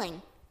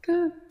ceiling?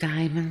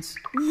 Diamonds.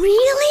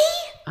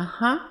 Really?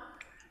 Uh-huh.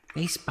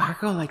 They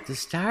sparkle like the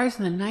stars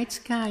in the night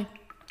sky.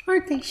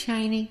 Aren't they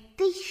shiny?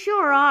 They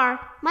sure are.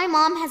 My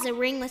mom has a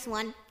ring with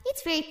one.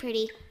 It's very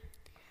pretty.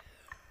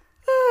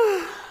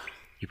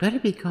 You better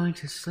be going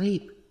to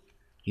sleep.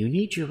 You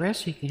need your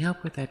rest so you can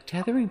help with that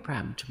tethering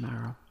problem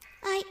tomorrow.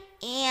 I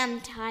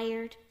am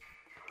tired.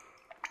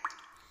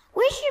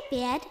 Where's your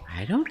bed?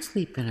 I don't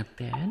sleep in a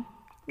bed.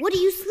 What do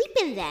you sleep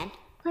in then?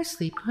 I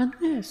sleep on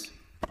this.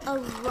 A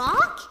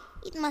rock?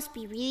 It must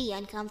be really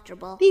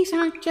uncomfortable. These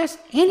aren't just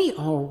any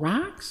old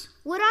rocks.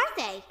 What are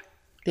they?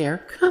 They're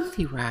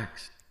comfy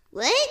rocks.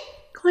 What?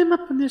 Climb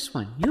up on this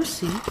one. You'll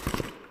see.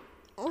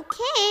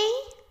 Okay.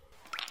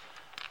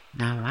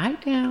 Now lie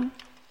down.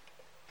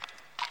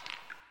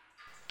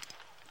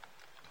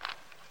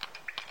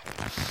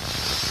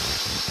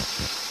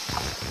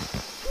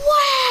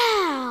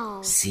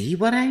 Wow! See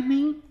what I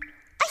mean?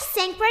 I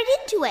sank right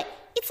into it.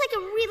 It's like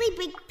a really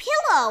big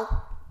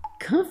pillow.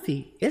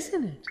 Comfy,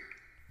 isn't it?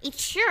 It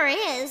sure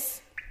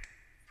is.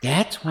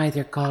 That's why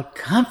they're called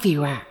comfy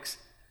rocks.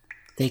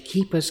 They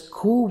keep us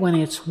cool when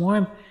it's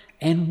warm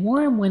and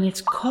warm when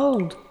it's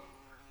cold.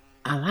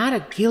 A lot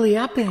of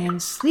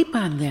Gileopians sleep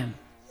on them.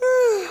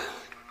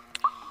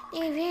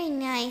 They're very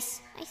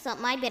nice. I thought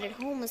my bed at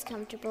home was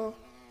comfortable.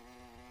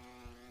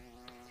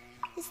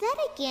 Is that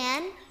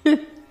again?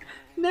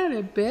 Not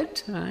at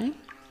bedtime.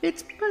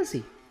 It's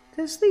Buzzy,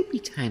 the sleepy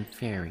time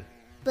fairy.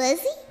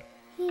 Buzzy?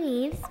 He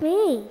needs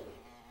me.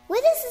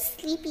 What does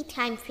the sleepy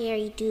time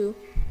fairy do?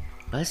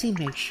 Buzzy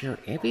makes sure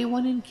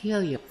everyone in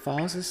Gileop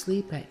falls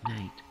asleep at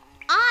night.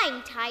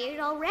 I'm tired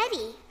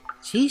already.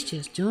 She's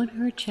just doing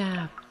her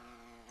job.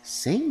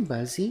 Sing,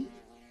 Buzzy.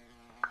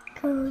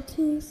 Go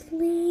to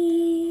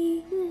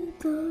sleep,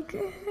 little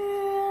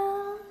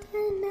girl.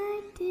 The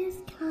night is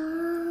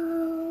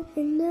come.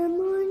 In the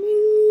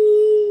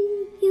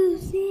morning, you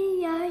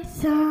see our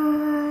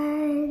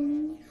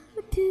sun.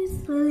 Go to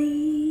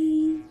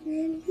sleep,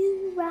 and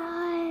you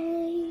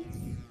rise.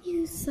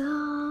 You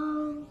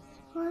song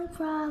for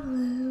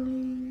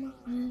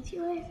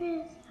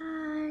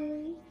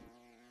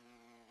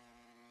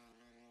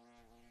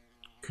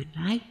Good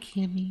night,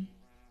 Kimmy.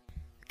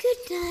 Good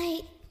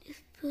night,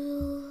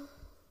 Boo.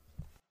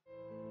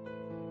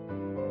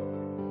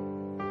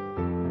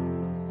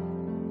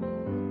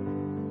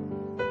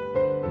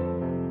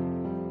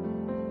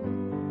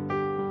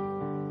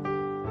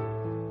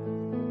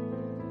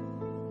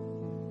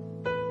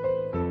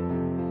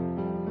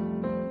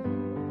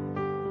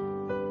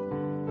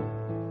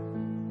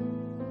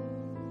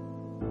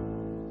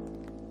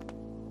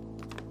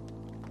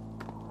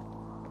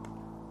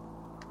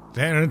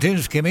 There it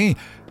is, Kimmy.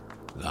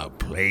 The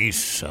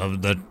place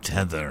of the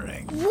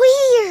tethering.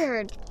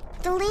 Weird!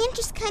 The land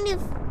just kind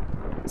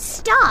of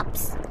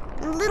stops.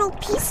 And little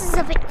pieces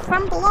of it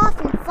crumble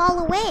off and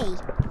fall away.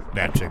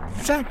 That's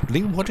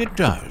exactly what it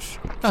does,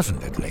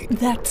 doesn't it, lady?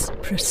 That's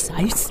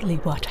precisely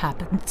what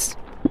happens.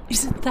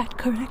 Isn't that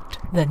correct,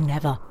 the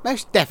Never?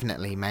 Most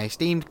definitely, my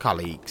esteemed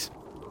colleagues.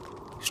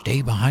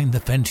 Stay behind the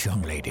fence,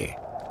 young lady.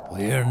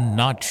 We're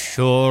not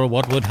sure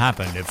what would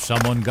happen if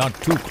someone got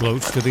too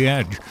close to the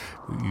edge.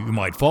 You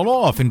might fall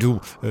off into,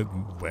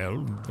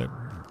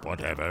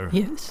 whatever.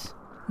 Yes,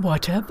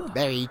 whatever.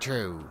 Very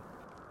true.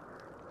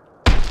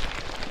 How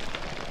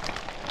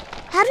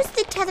does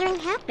the tethering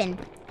happen?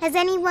 Has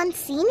anyone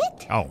seen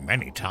it? Oh,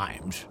 many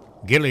times.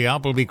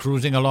 Gilliop will be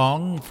cruising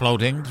along,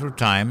 floating through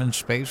time and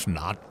space,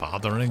 not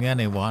bothering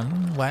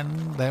anyone,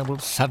 when there will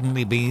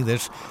suddenly be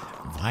this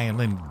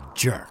violent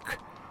jerk.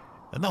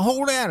 And the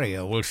whole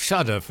area will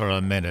shudder for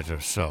a minute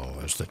or so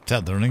as the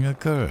tethering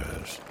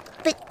occurs.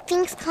 But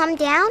things calm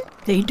down?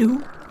 They do.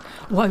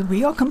 While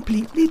we are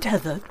completely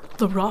tethered,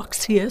 the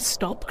rocks here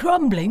stop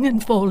crumbling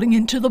and falling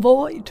into the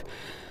void.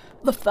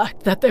 The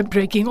fact that they're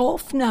breaking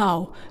off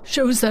now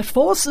shows that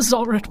forces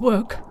are at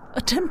work,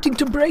 attempting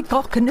to break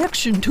our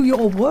connection to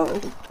your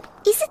world.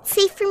 Is it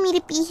safe for me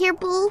to be here,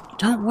 Boo?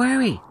 Don't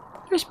worry.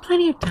 There's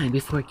plenty of time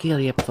before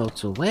Gilliop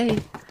floats away.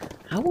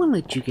 I won't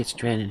let you get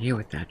stranded here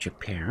without your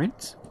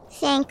parents.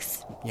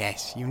 Thanks.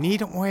 Yes, you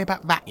needn't worry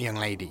about that, young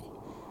lady.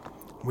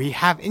 We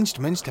have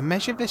instruments to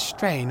measure the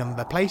strain on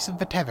the place of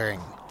the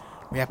tethering.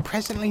 We are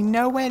presently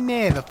nowhere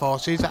near the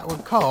forces that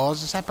would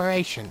cause a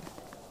separation.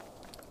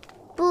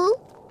 Boo,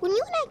 when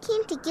you and I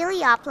came to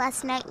Gilliop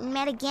last night and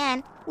met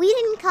again, we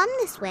didn't come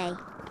this way.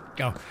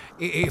 Oh,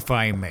 if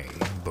I may,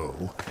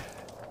 Boo.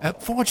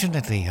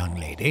 Fortunately, young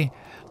lady,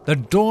 the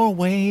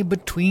doorway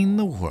between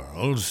the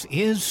worlds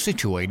is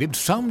situated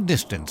some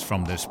distance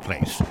from this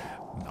place.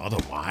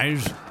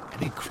 Otherwise,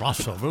 any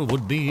crossover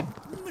would be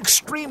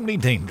extremely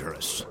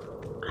dangerous.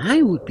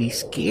 I would be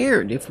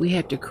scared if we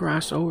had to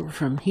cross over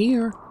from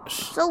here.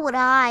 So would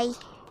I.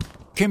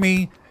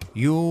 Kimmy,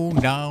 you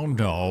now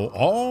know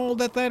all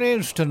that there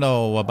is to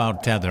know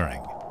about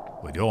tethering.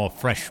 With your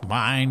fresh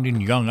mind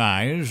and young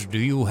eyes, do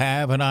you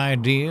have an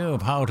idea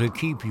of how to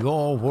keep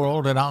your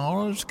world and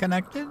ours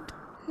connected?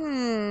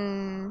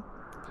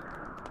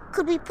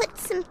 Could we put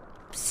some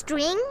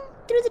string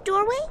through the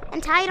doorway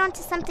and tie it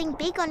onto something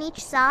big on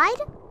each side?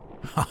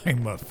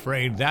 I'm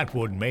afraid that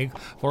would make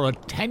for a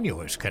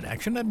tenuous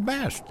connection at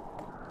best.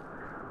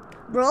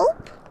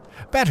 Rope?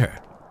 Better,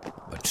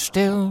 but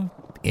still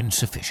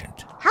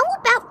insufficient. How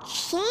about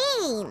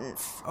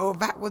chains? Oh,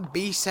 that would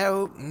be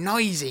so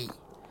noisy.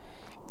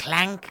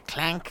 Clank,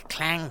 clank,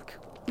 clank.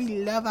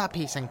 We love our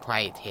peace and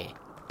quiet here,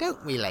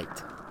 don't we, Late?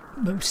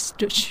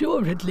 Most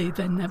assuredly,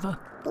 the Never.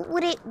 But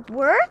would it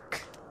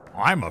work?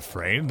 I'm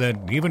afraid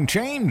that even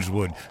chains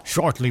would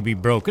shortly be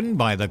broken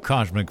by the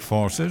cosmic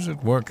forces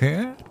at work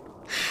here.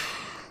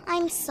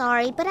 I'm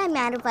sorry, but I'm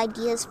out of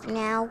ideas for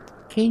now.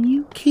 Can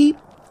you keep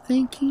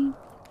thinking?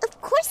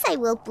 Of course I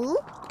will, Boo.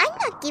 I'm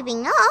not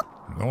giving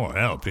up. Your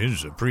help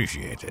is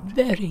appreciated.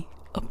 Very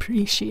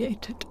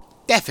appreciated.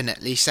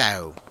 Definitely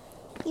so.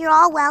 You're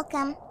all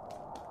welcome.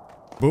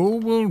 Boo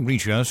will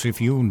reach us if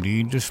you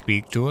need to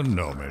speak to a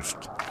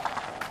gnomist.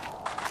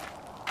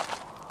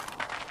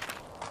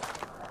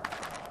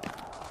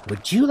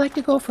 Would you like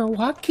to go for a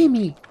walk,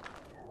 Kimmy?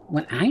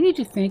 When I need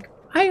to think,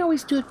 I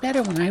always do it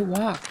better when I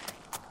walk.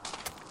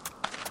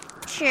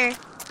 Sure.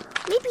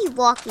 Maybe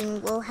walking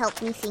will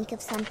help me think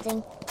of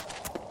something.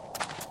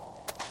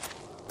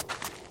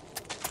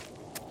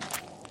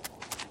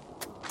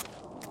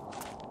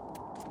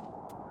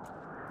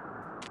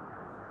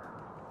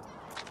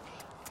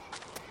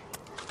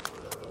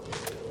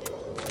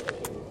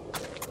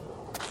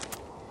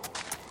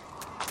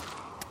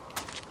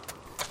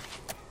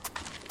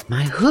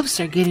 My hoofs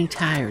are getting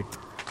tired.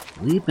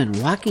 We've been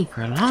walking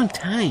for a long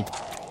time.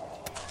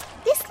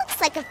 This looks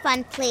like a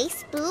fun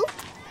place, Boo.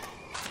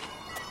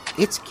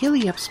 It's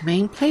Gilliop's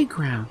main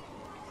playground.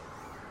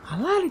 A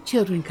lot of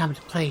children come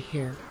to play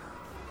here.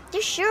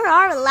 There sure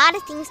are a lot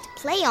of things to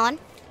play on.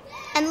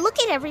 And look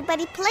at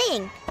everybody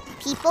playing.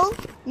 People,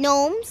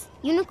 gnomes,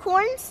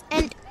 unicorns,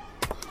 and...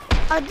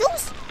 Are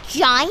those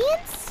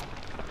giants?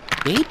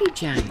 Baby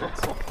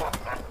giants.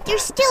 They're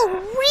still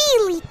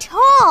really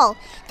tall.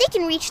 They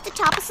can reach the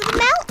tops of the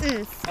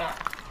mountains.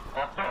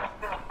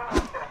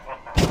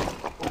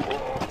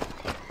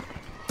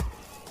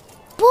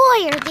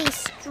 Boy, are they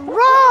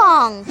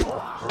strong.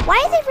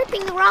 Why are they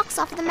ripping the rocks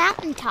off the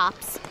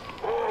mountaintops?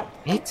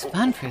 It's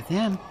fun for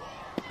them,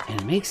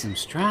 and it makes them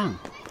strong.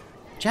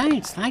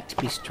 Giants like to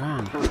be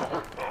strong. Don't worry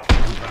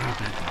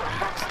about the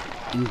rocks.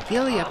 In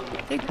Gilead,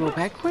 they grow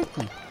back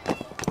quickly.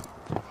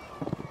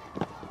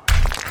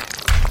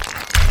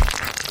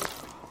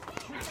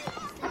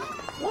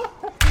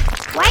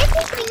 Why are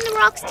they putting the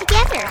rocks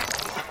together?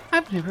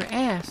 I've never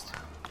asked.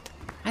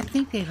 I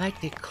think they like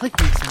the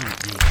clicking sound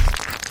it makes.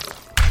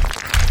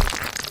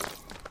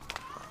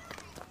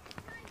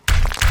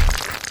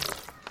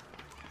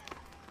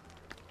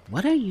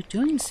 What are you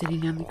doing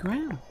sitting on the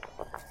ground?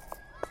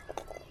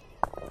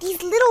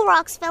 These little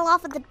rocks fell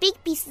off of the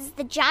big pieces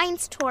the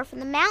giants tore from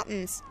the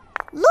mountains.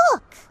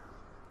 Look!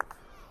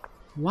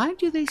 Why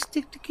do they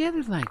stick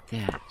together like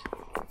that?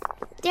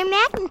 They're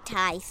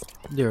magnetized.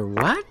 They're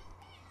what?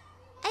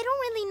 I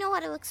don't really know how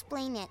to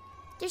explain it.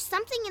 There's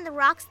something in the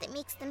rocks that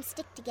makes them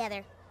stick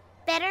together.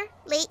 Better,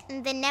 late,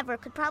 and then never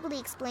could probably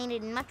explain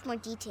it in much more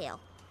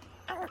detail.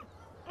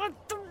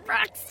 The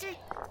rocks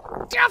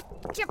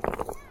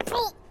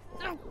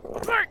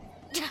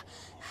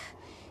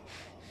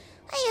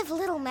I have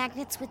little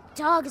magnets with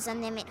dogs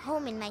on them at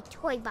home in my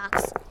toy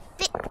box.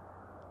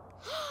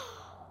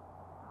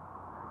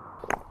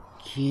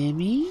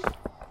 Kimmy?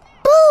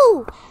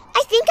 Boo!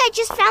 I think I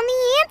just found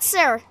the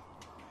answer.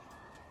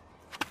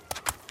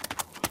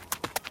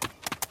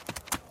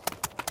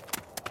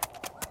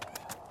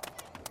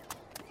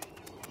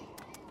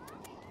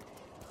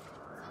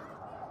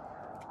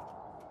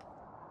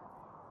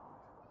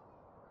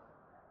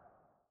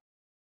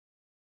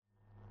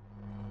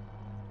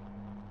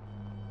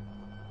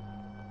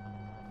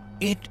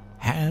 It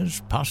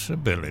has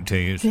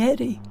possibilities.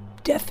 Very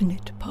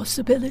definite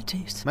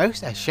possibilities.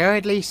 Most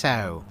assuredly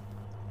so.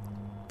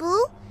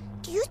 Boo,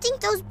 do you think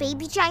those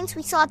baby giants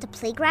we saw at the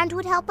playground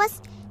would help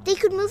us? They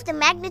could move the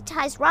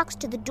magnetized rocks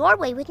to the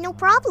doorway with no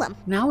problem.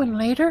 Now and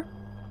later?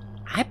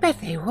 I bet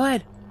they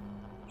would.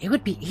 It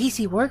would be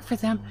easy work for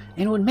them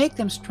and would make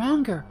them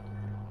stronger.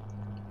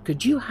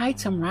 Could you hide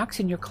some rocks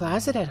in your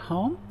closet at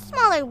home?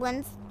 Smaller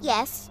ones,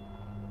 yes.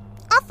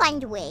 I'll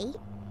find a way.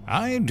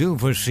 I do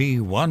foresee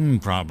one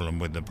problem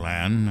with the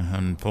plan,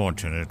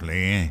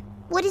 unfortunately.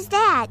 What is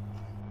that?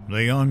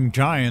 The young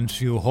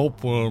giants you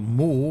hope will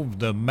move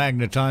the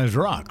magnetized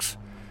rocks.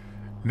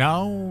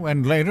 Now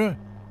and later,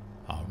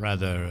 or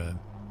rather,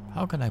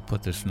 how can I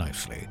put this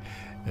nicely?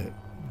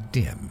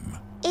 Dim.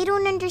 I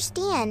don't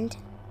understand.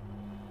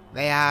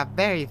 They are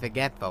very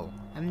forgetful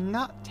and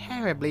not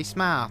terribly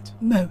smart.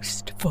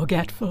 Most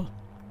forgetful.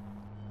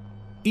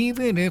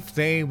 Even if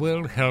they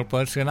will help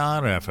us in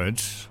our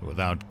efforts,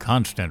 without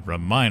constant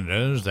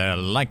reminders, they're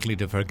likely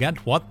to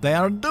forget what they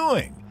are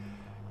doing.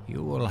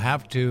 You will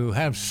have to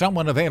have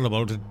someone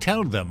available to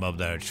tell them of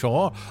their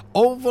chore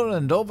over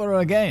and over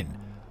again,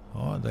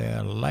 or they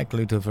are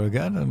likely to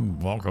forget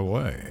and walk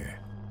away.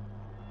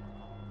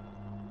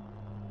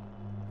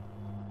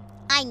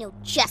 I know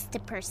just the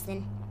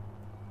person.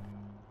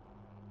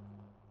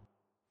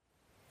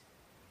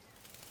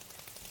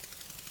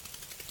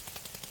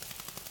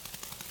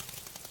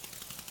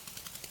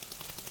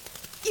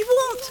 You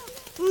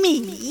want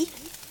me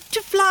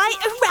to fly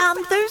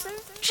around those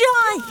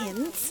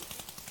giants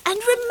and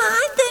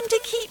remind them to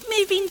keep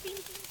moving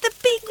the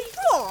big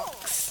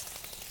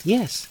rocks?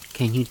 Yes.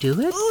 Can you do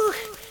it? Ooh,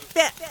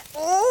 they're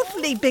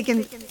awfully big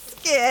and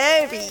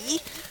scary.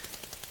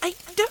 I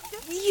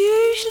don't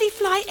usually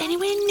fly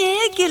anywhere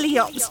near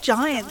Gileop's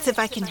giants if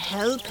I can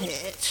help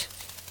it.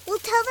 We'll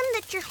tell them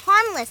that you're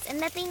harmless and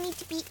that they need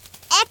to be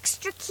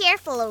extra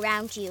careful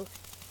around you.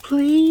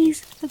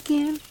 Please,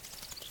 again.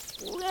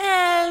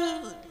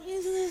 Well...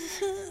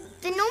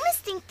 The Nomas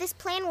think this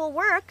plan will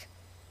work.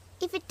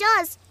 If it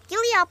does,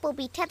 Gileop will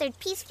be tethered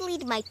peacefully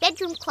to my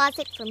bedroom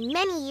closet for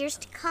many years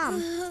to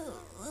come.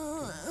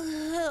 Oh,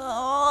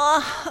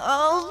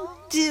 I'll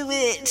do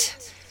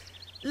it.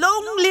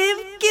 Long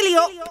live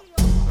Gileop!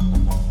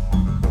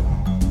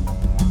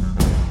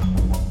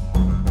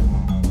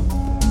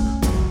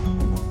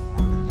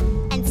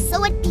 And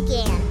so it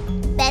began.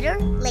 Better,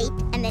 late,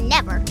 and then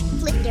never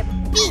flipped their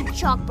big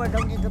chalkboard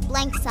over to the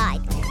blank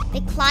side. They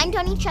climbed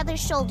on each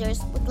other's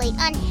shoulders, with late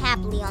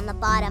unhappily on the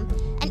bottom,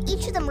 and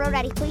each of them wrote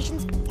out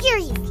equations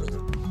furiously.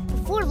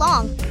 Before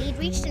long, they had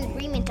reached an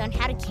agreement on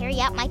how to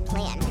carry out my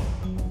plan.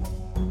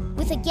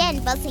 With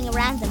again buzzing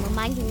around them,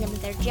 reminding them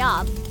of their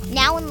job,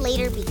 now and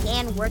later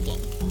began working.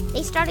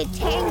 They started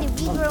tearing the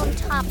regrown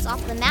tops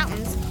off the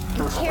mountains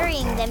and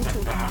carrying them to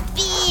a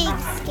big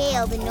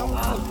scale the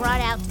gnomes had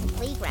brought out to the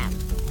playground.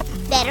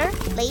 Better,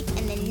 late,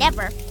 and then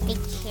never made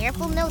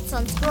careful notes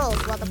on scrolls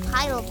while the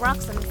pile of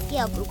rocks on the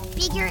scale grew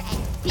bigger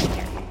and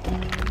bigger.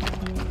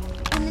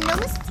 When the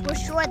gnomists were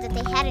sure that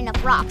they had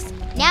enough rocks,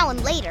 now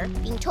and later,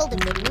 being told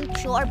of their new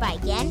chore by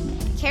again,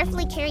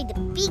 carefully carried the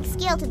big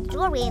scale to the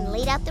doorway and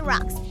laid out the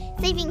rocks,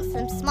 saving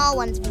some small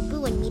ones for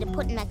Boo and me to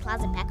put in my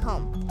closet back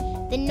home.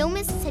 The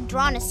gnomists had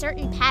drawn a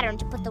certain pattern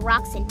to put the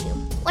rocks into.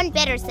 One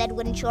better said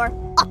would ensure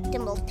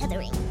optimal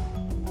tethering.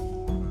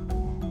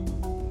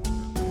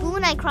 Boo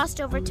and I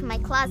crossed over to my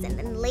closet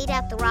and laid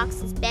out the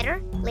rocks as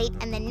Better, Late,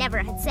 and then Never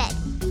had said.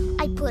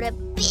 I put a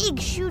big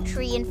shoe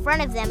tree in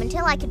front of them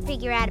until I could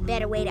figure out a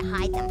better way to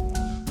hide them.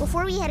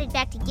 Before we headed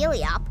back to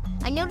Gileop,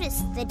 I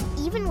noticed that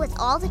even with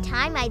all the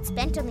time I'd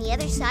spent on the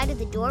other side of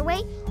the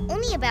doorway,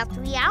 only about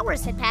 3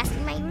 hours had passed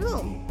in my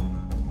room.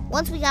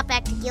 Once we got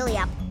back to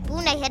Gilead, Boo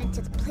and I headed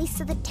to the place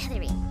of the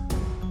tethering.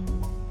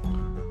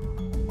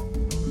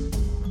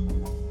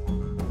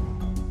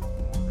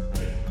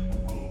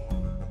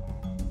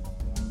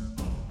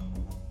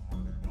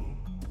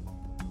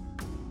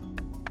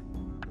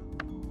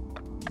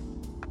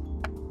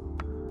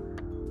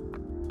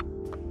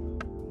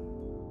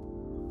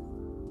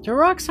 The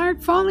rocks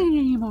aren't falling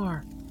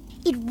anymore.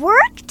 It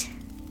worked?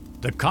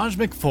 The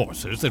cosmic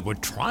forces that were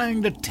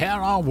trying to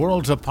tear our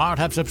worlds apart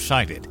have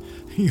subsided.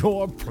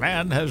 Your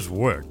plan has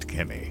worked,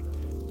 Kimmy.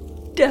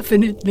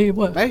 Definitely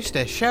worked. Most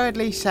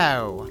assuredly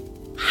so.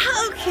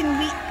 How can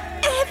we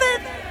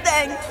ever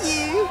thank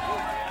you?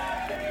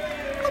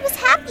 I was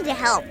happy to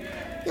help.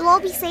 You'll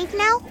all be safe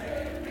now?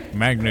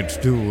 Magnets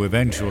do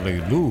eventually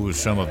lose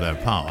some of their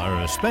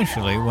power,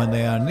 especially when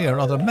they are near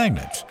other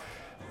magnets.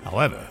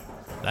 However,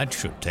 that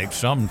should take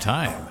some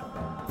time.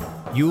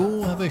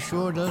 You have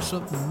assured us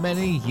of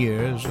many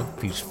years of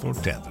peaceful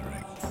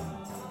tethering.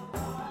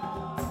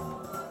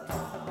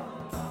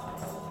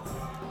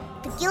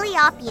 The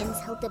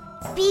Gileopians held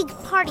a big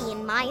party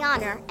in my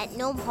honor at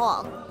Gnome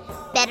Hall.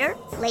 Better,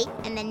 Late,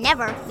 and the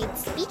Never made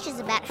speeches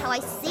about how I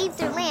saved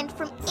their land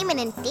from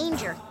imminent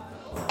danger.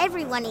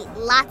 Everyone ate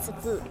lots of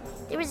food.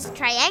 There was a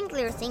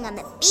triangular thing on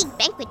the big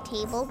banquet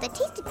table that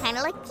tasted kind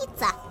of like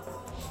pizza.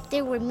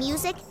 There were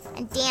music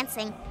and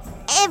dancing.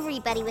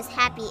 Everybody was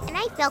happy, and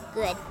I felt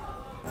good.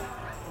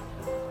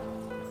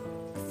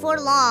 Before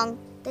long,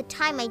 the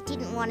time I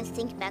didn't want to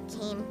think about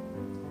came.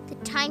 The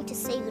time to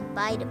say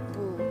goodbye to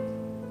Boo.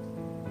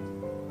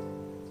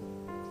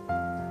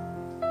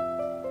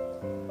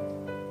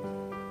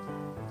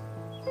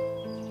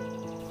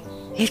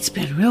 It's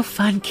been real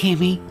fun,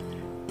 Kimmy.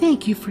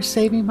 Thank you for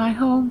saving my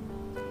home.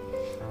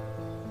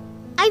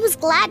 I was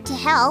glad to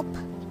help.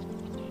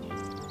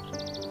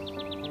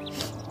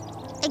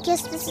 I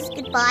guess this is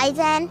goodbye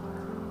then?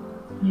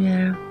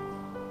 Yeah.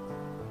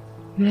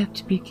 You have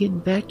to be getting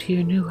back to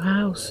your new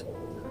house.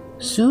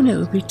 Soon it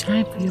will be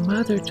time for your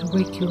mother to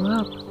wake you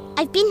up.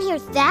 I've been here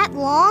that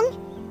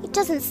long? It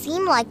doesn't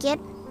seem like it.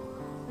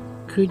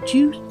 Could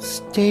you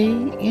stay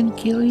in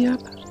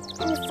Gilead?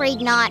 I'm afraid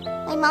not.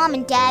 My mom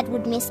and dad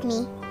would miss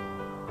me.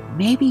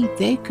 Maybe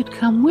they could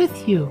come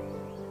with you.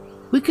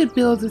 We could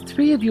build the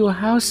three of you a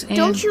house and...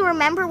 Don't you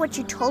remember what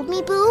you told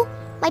me, Boo?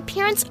 My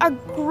parents are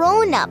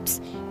grown-ups.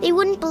 They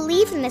wouldn't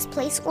believe in this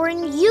place or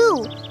in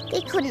you.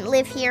 They couldn't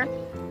live here.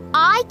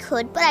 I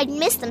could, but I'd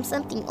miss them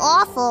something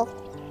awful.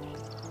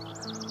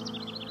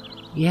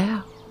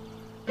 Yeah.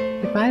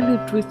 If I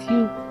lived with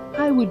you,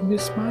 I would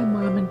miss my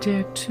mom and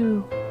dad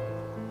too.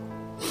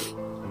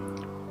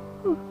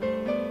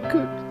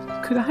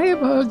 Could I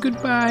have a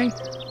goodbye?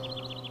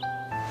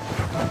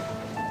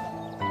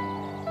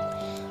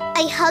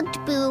 I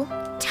hugged Boo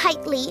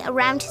tightly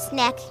around his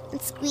neck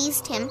and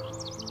squeezed him.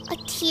 A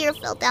tear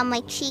fell down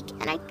my cheek,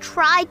 and I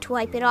tried to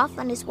wipe it off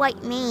on his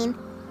white mane.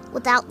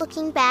 Without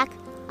looking back,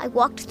 I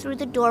walked through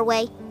the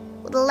doorway.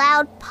 With a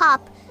loud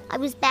pop, I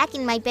was back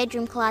in my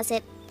bedroom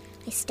closet.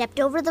 I stepped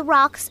over the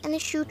rocks and the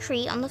shoe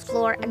tree on the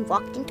floor and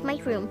walked into my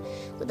room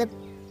with a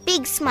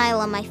big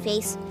smile on my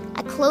face.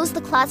 I closed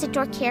the closet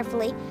door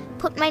carefully,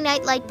 put my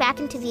nightlight back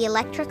into the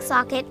electric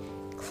socket,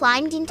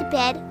 climbed into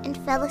bed, and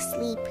fell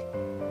asleep.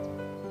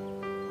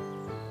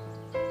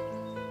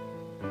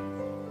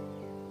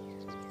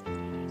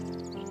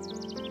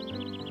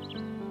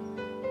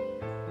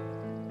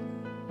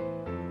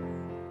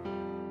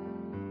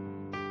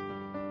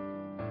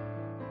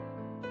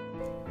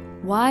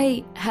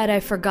 Why had I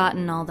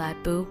forgotten all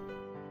that, Boo?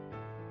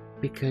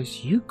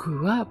 Because you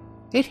grew up.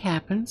 It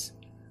happens.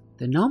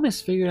 The gnomes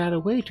figured out a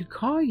way to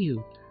call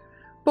you.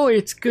 Boy,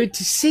 it's good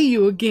to see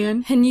you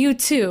again. And you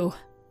too.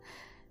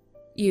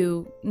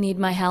 You need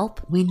my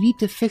help? We need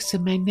to fix the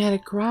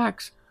magnetic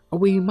rocks, or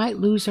we might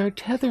lose our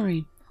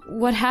tethering.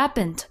 What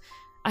happened?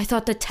 I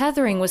thought the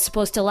tethering was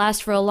supposed to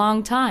last for a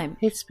long time.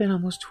 It's been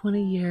almost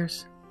 20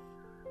 years.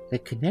 The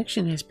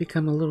connection has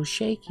become a little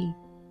shaky.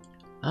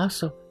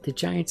 Also, the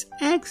giants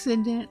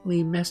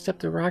accidentally messed up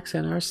the rocks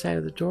on our side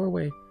of the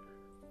doorway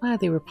while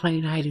they were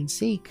playing hide and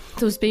seek.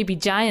 Those baby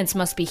giants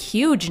must be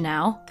huge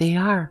now. They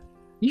are.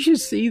 You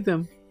should see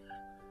them.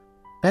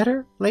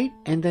 Better, Late,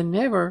 and the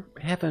Never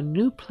have a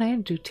new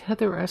plan to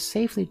tether us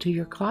safely to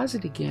your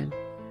closet again.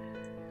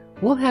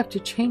 We'll have to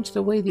change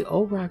the way the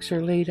old rocks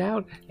are laid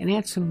out and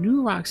add some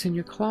new rocks in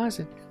your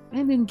closet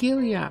and in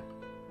Gilead.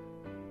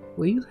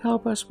 Will you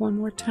help us one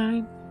more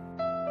time?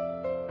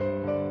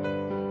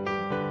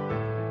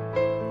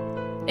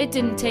 It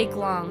didn't take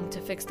long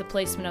to fix the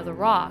placement of the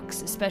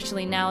rocks,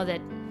 especially now that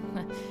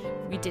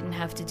we didn't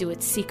have to do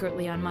it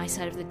secretly on my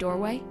side of the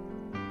doorway.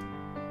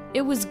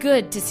 It was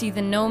good to see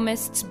the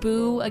gnomists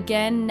Boo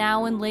again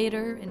now and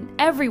later, and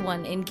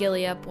everyone in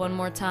Gilead one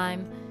more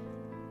time.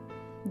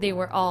 They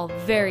were all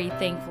very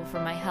thankful for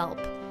my help.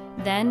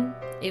 Then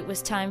it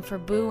was time for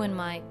Boo and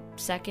my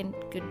second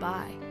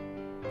goodbye.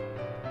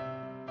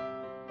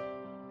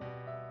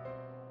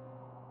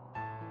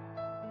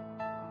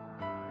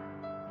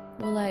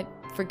 Will I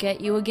forget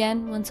you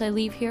again once I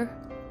leave here?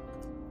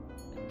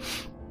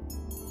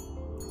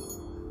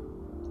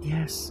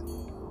 Yes.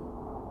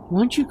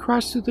 Once you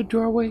cross through the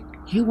doorway,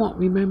 you won't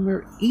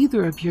remember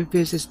either of your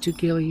visits to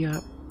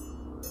Gilead.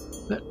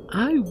 But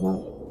I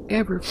won't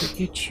ever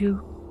forget you.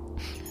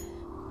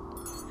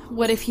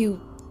 What if you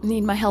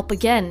need my help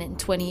again in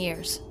 20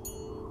 years?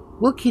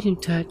 We'll get in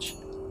touch.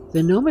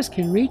 The Nomas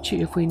can reach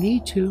you if we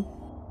need to.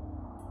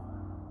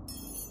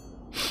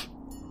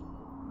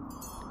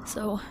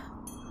 So,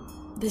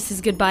 this is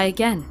goodbye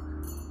again.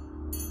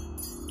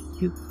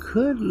 You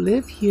could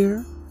live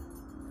here.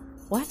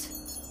 What?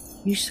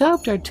 You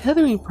solved our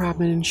tethering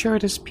problem and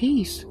ensured us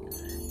peace.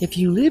 If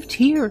you lived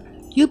here,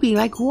 you'd be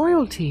like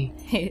royalty.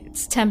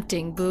 It's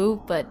tempting,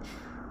 Boo, but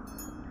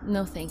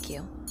no thank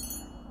you.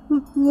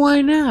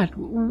 Why not?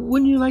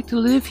 Wouldn't you like to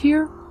live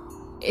here?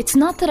 It's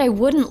not that I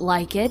wouldn't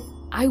like it.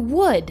 I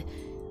would.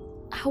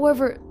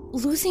 However,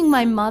 losing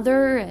my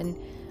mother and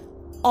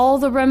all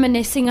the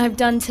reminiscing I've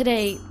done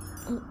today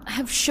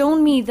have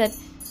shown me that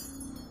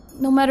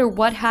no matter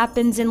what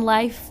happens in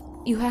life,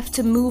 you have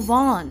to move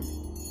on.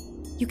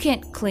 You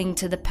can't cling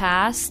to the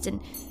past, and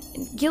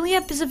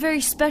Gilead is a very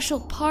special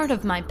part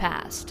of my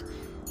past.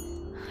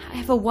 I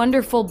have a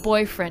wonderful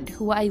boyfriend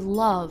who I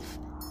love.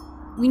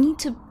 We need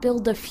to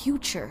build a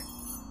future.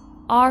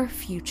 Our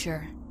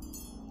future.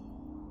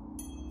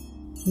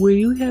 Will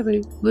you have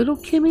a little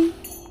Kimmy?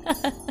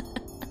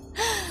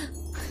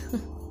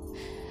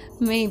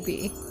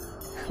 Maybe.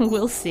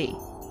 We'll see.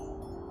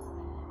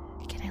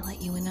 Can I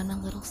let you in on a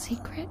little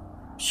secret?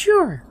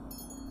 Sure.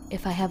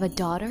 If I have a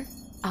daughter,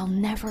 I'll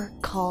never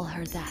call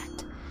her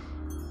that.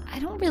 I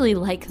don't really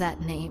like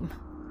that name.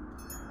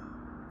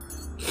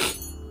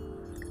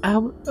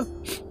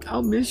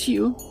 I'll miss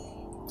you.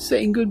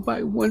 Saying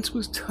goodbye once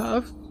was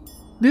tough.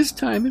 This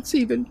time it's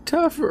even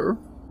tougher.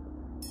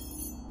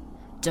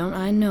 Don't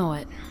I know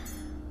it?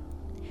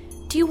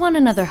 Do you want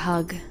another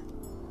hug?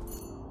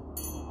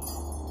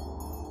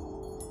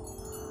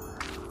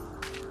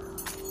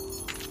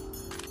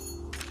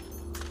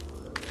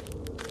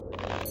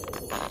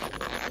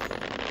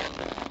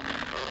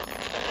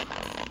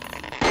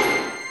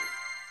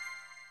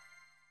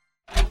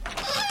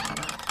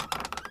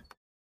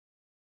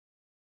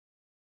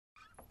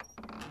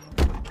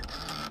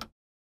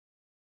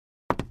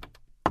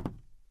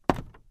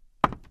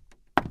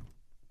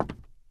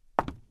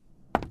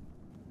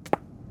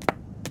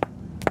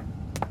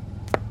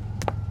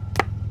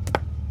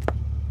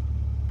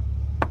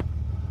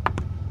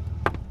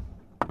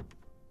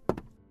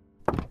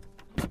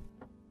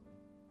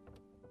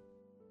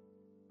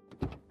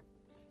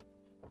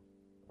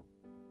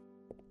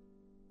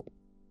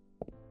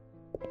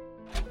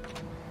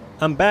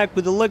 I'm back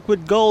with the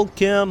liquid gold,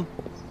 Kim.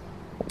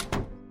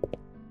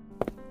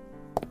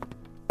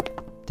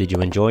 Did you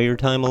enjoy your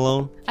time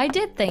alone? I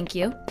did, thank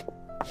you.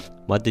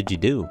 What did you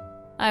do?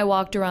 I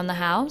walked around the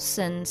house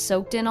and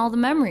soaked in all the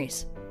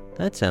memories.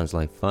 That sounds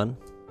like fun.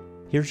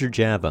 Here's your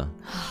Java.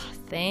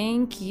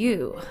 Thank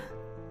you.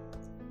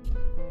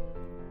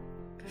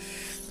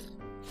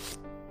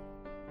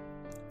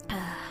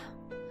 That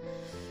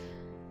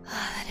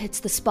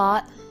hits the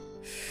spot.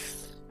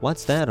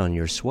 What's that on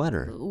your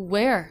sweater?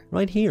 Where?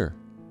 Right here.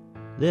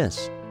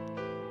 This.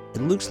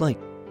 It looks like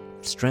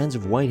strands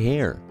of white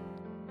hair.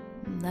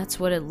 That's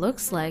what it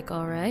looks like,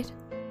 all right.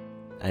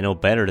 I know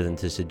better than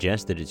to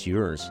suggest that it's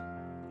yours.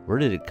 Where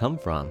did it come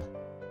from?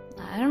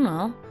 I don't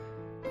know.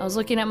 I was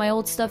looking at my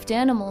old stuffed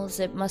animals.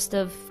 It must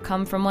have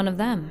come from one of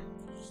them.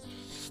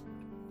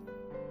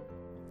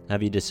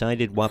 Have you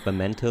decided what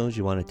mementos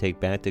you want to take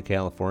back to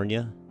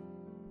California?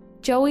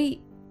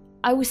 Joey,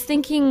 I was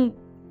thinking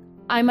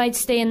I might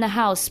stay in the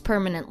house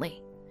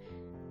permanently.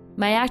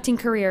 My acting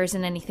career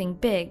isn't anything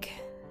big.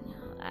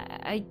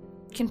 I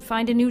can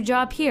find a new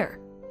job here.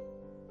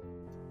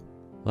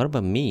 What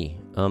about me?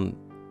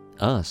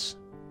 Us?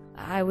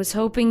 I was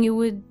hoping you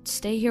would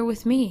stay here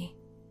with me.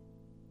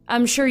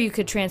 I'm sure you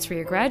could transfer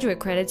your graduate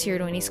credits here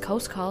to an East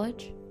Coast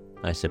college.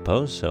 I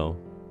suppose so.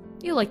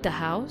 You like the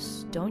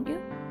house, don't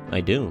you? I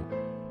do.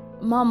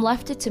 Mom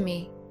left it to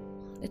me.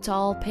 It's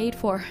all paid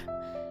for.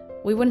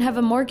 We wouldn't have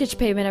a mortgage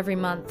payment every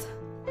month.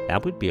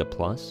 That would be a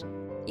plus.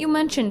 You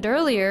mentioned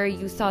earlier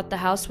you thought the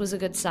house was a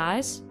good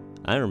size.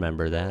 I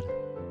remember that.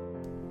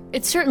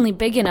 It's certainly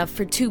big enough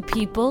for 2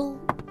 people.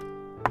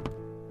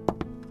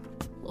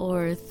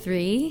 Or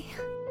 3.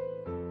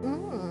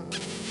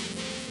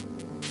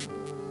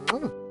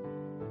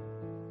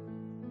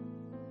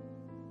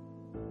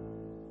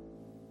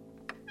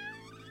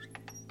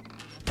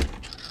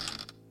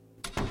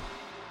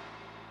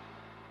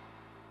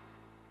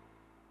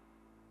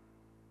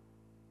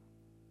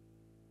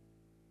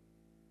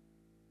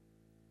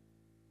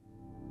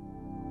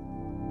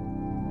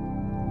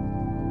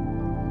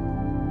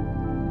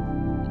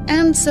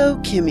 And so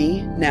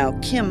Kimmy, now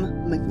Kim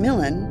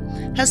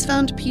McMillan, has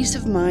found peace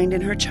of mind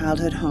in her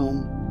childhood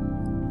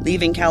home.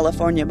 Leaving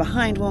California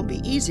behind won't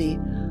be easy,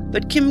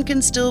 but Kim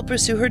can still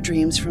pursue her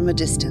dreams from a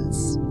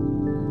distance.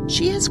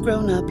 She has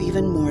grown up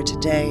even more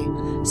today,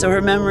 so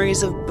her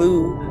memories of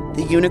Boo,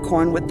 The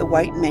unicorn with the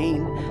white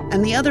mane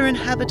and the other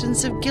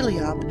inhabitants of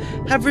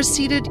Gileop have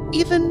receded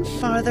even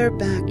farther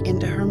back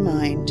into her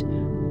mind,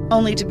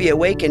 only to be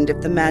awakened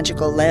if the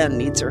magical land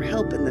needs her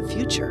help in the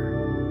future.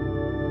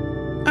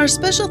 Our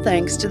special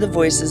thanks to the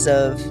voices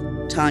of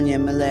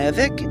Tanja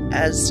Milojevic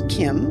as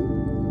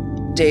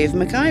Kim, Dave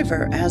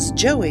Maciver as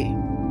Joey,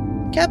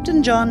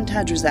 Captain John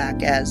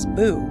Tadrzak as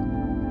Boo,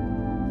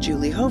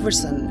 Julie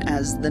Hoverson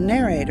as the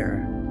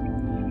narrator,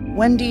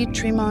 Wendy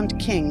Tremont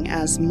King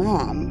as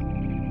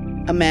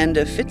Mom,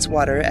 Amanda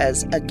Fitzwater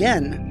as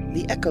Again,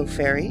 the Echo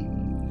Fairy,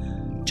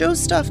 Joe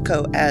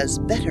Stofko as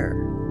Better,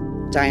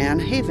 Diane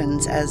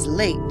Havens as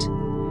Late,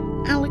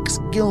 Alex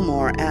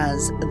Gilmour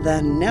as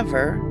The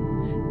Never,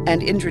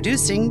 and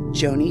introducing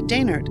Joanie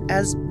Dehnart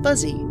as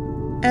Buzzy,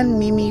 and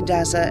Mimi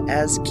Dasa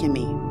as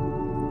Kimmy.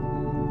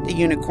 The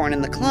Unicorn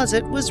in the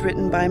Closet was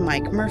written by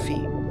Mike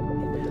Murphy.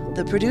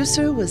 The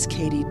producer was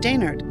Katie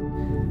Dehnart.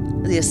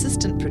 The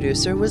assistant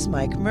producer was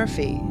Mike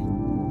Murphy.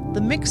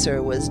 The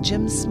mixer was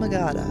Jim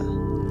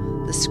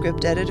Smagata. The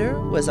script editor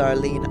was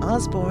Arlene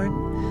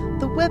Osborne.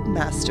 The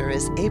webmaster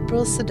is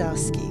April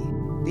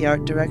Sadowski. The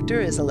art director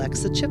is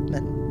Alexa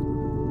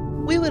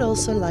Chipman. We would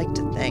also like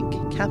to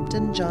thank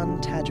Captain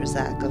John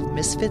Tadrzak of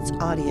Misfits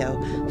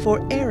Audio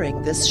for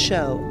airing this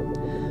show.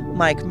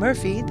 Mike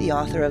Murphy, the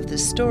author of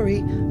this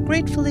story,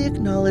 gratefully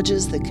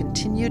acknowledges the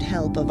continued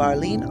help of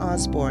Arlene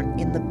Osborne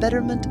in the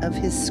betterment of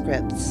his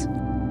scripts.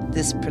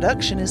 This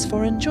production is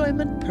for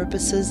enjoyment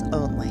purposes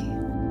only.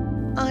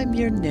 I'm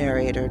your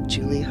narrator,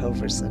 Julie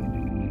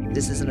Hoverson.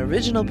 This is an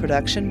original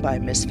production by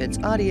Misfits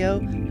Audio,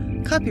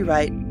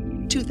 copyright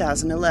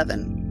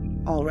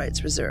 2011, all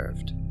rights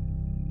reserved.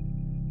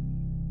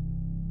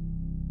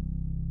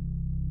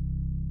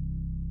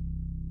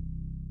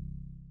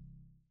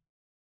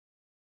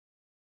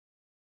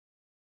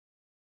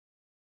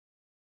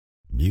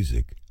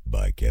 Music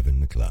by Kevin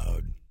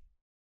MacLeod.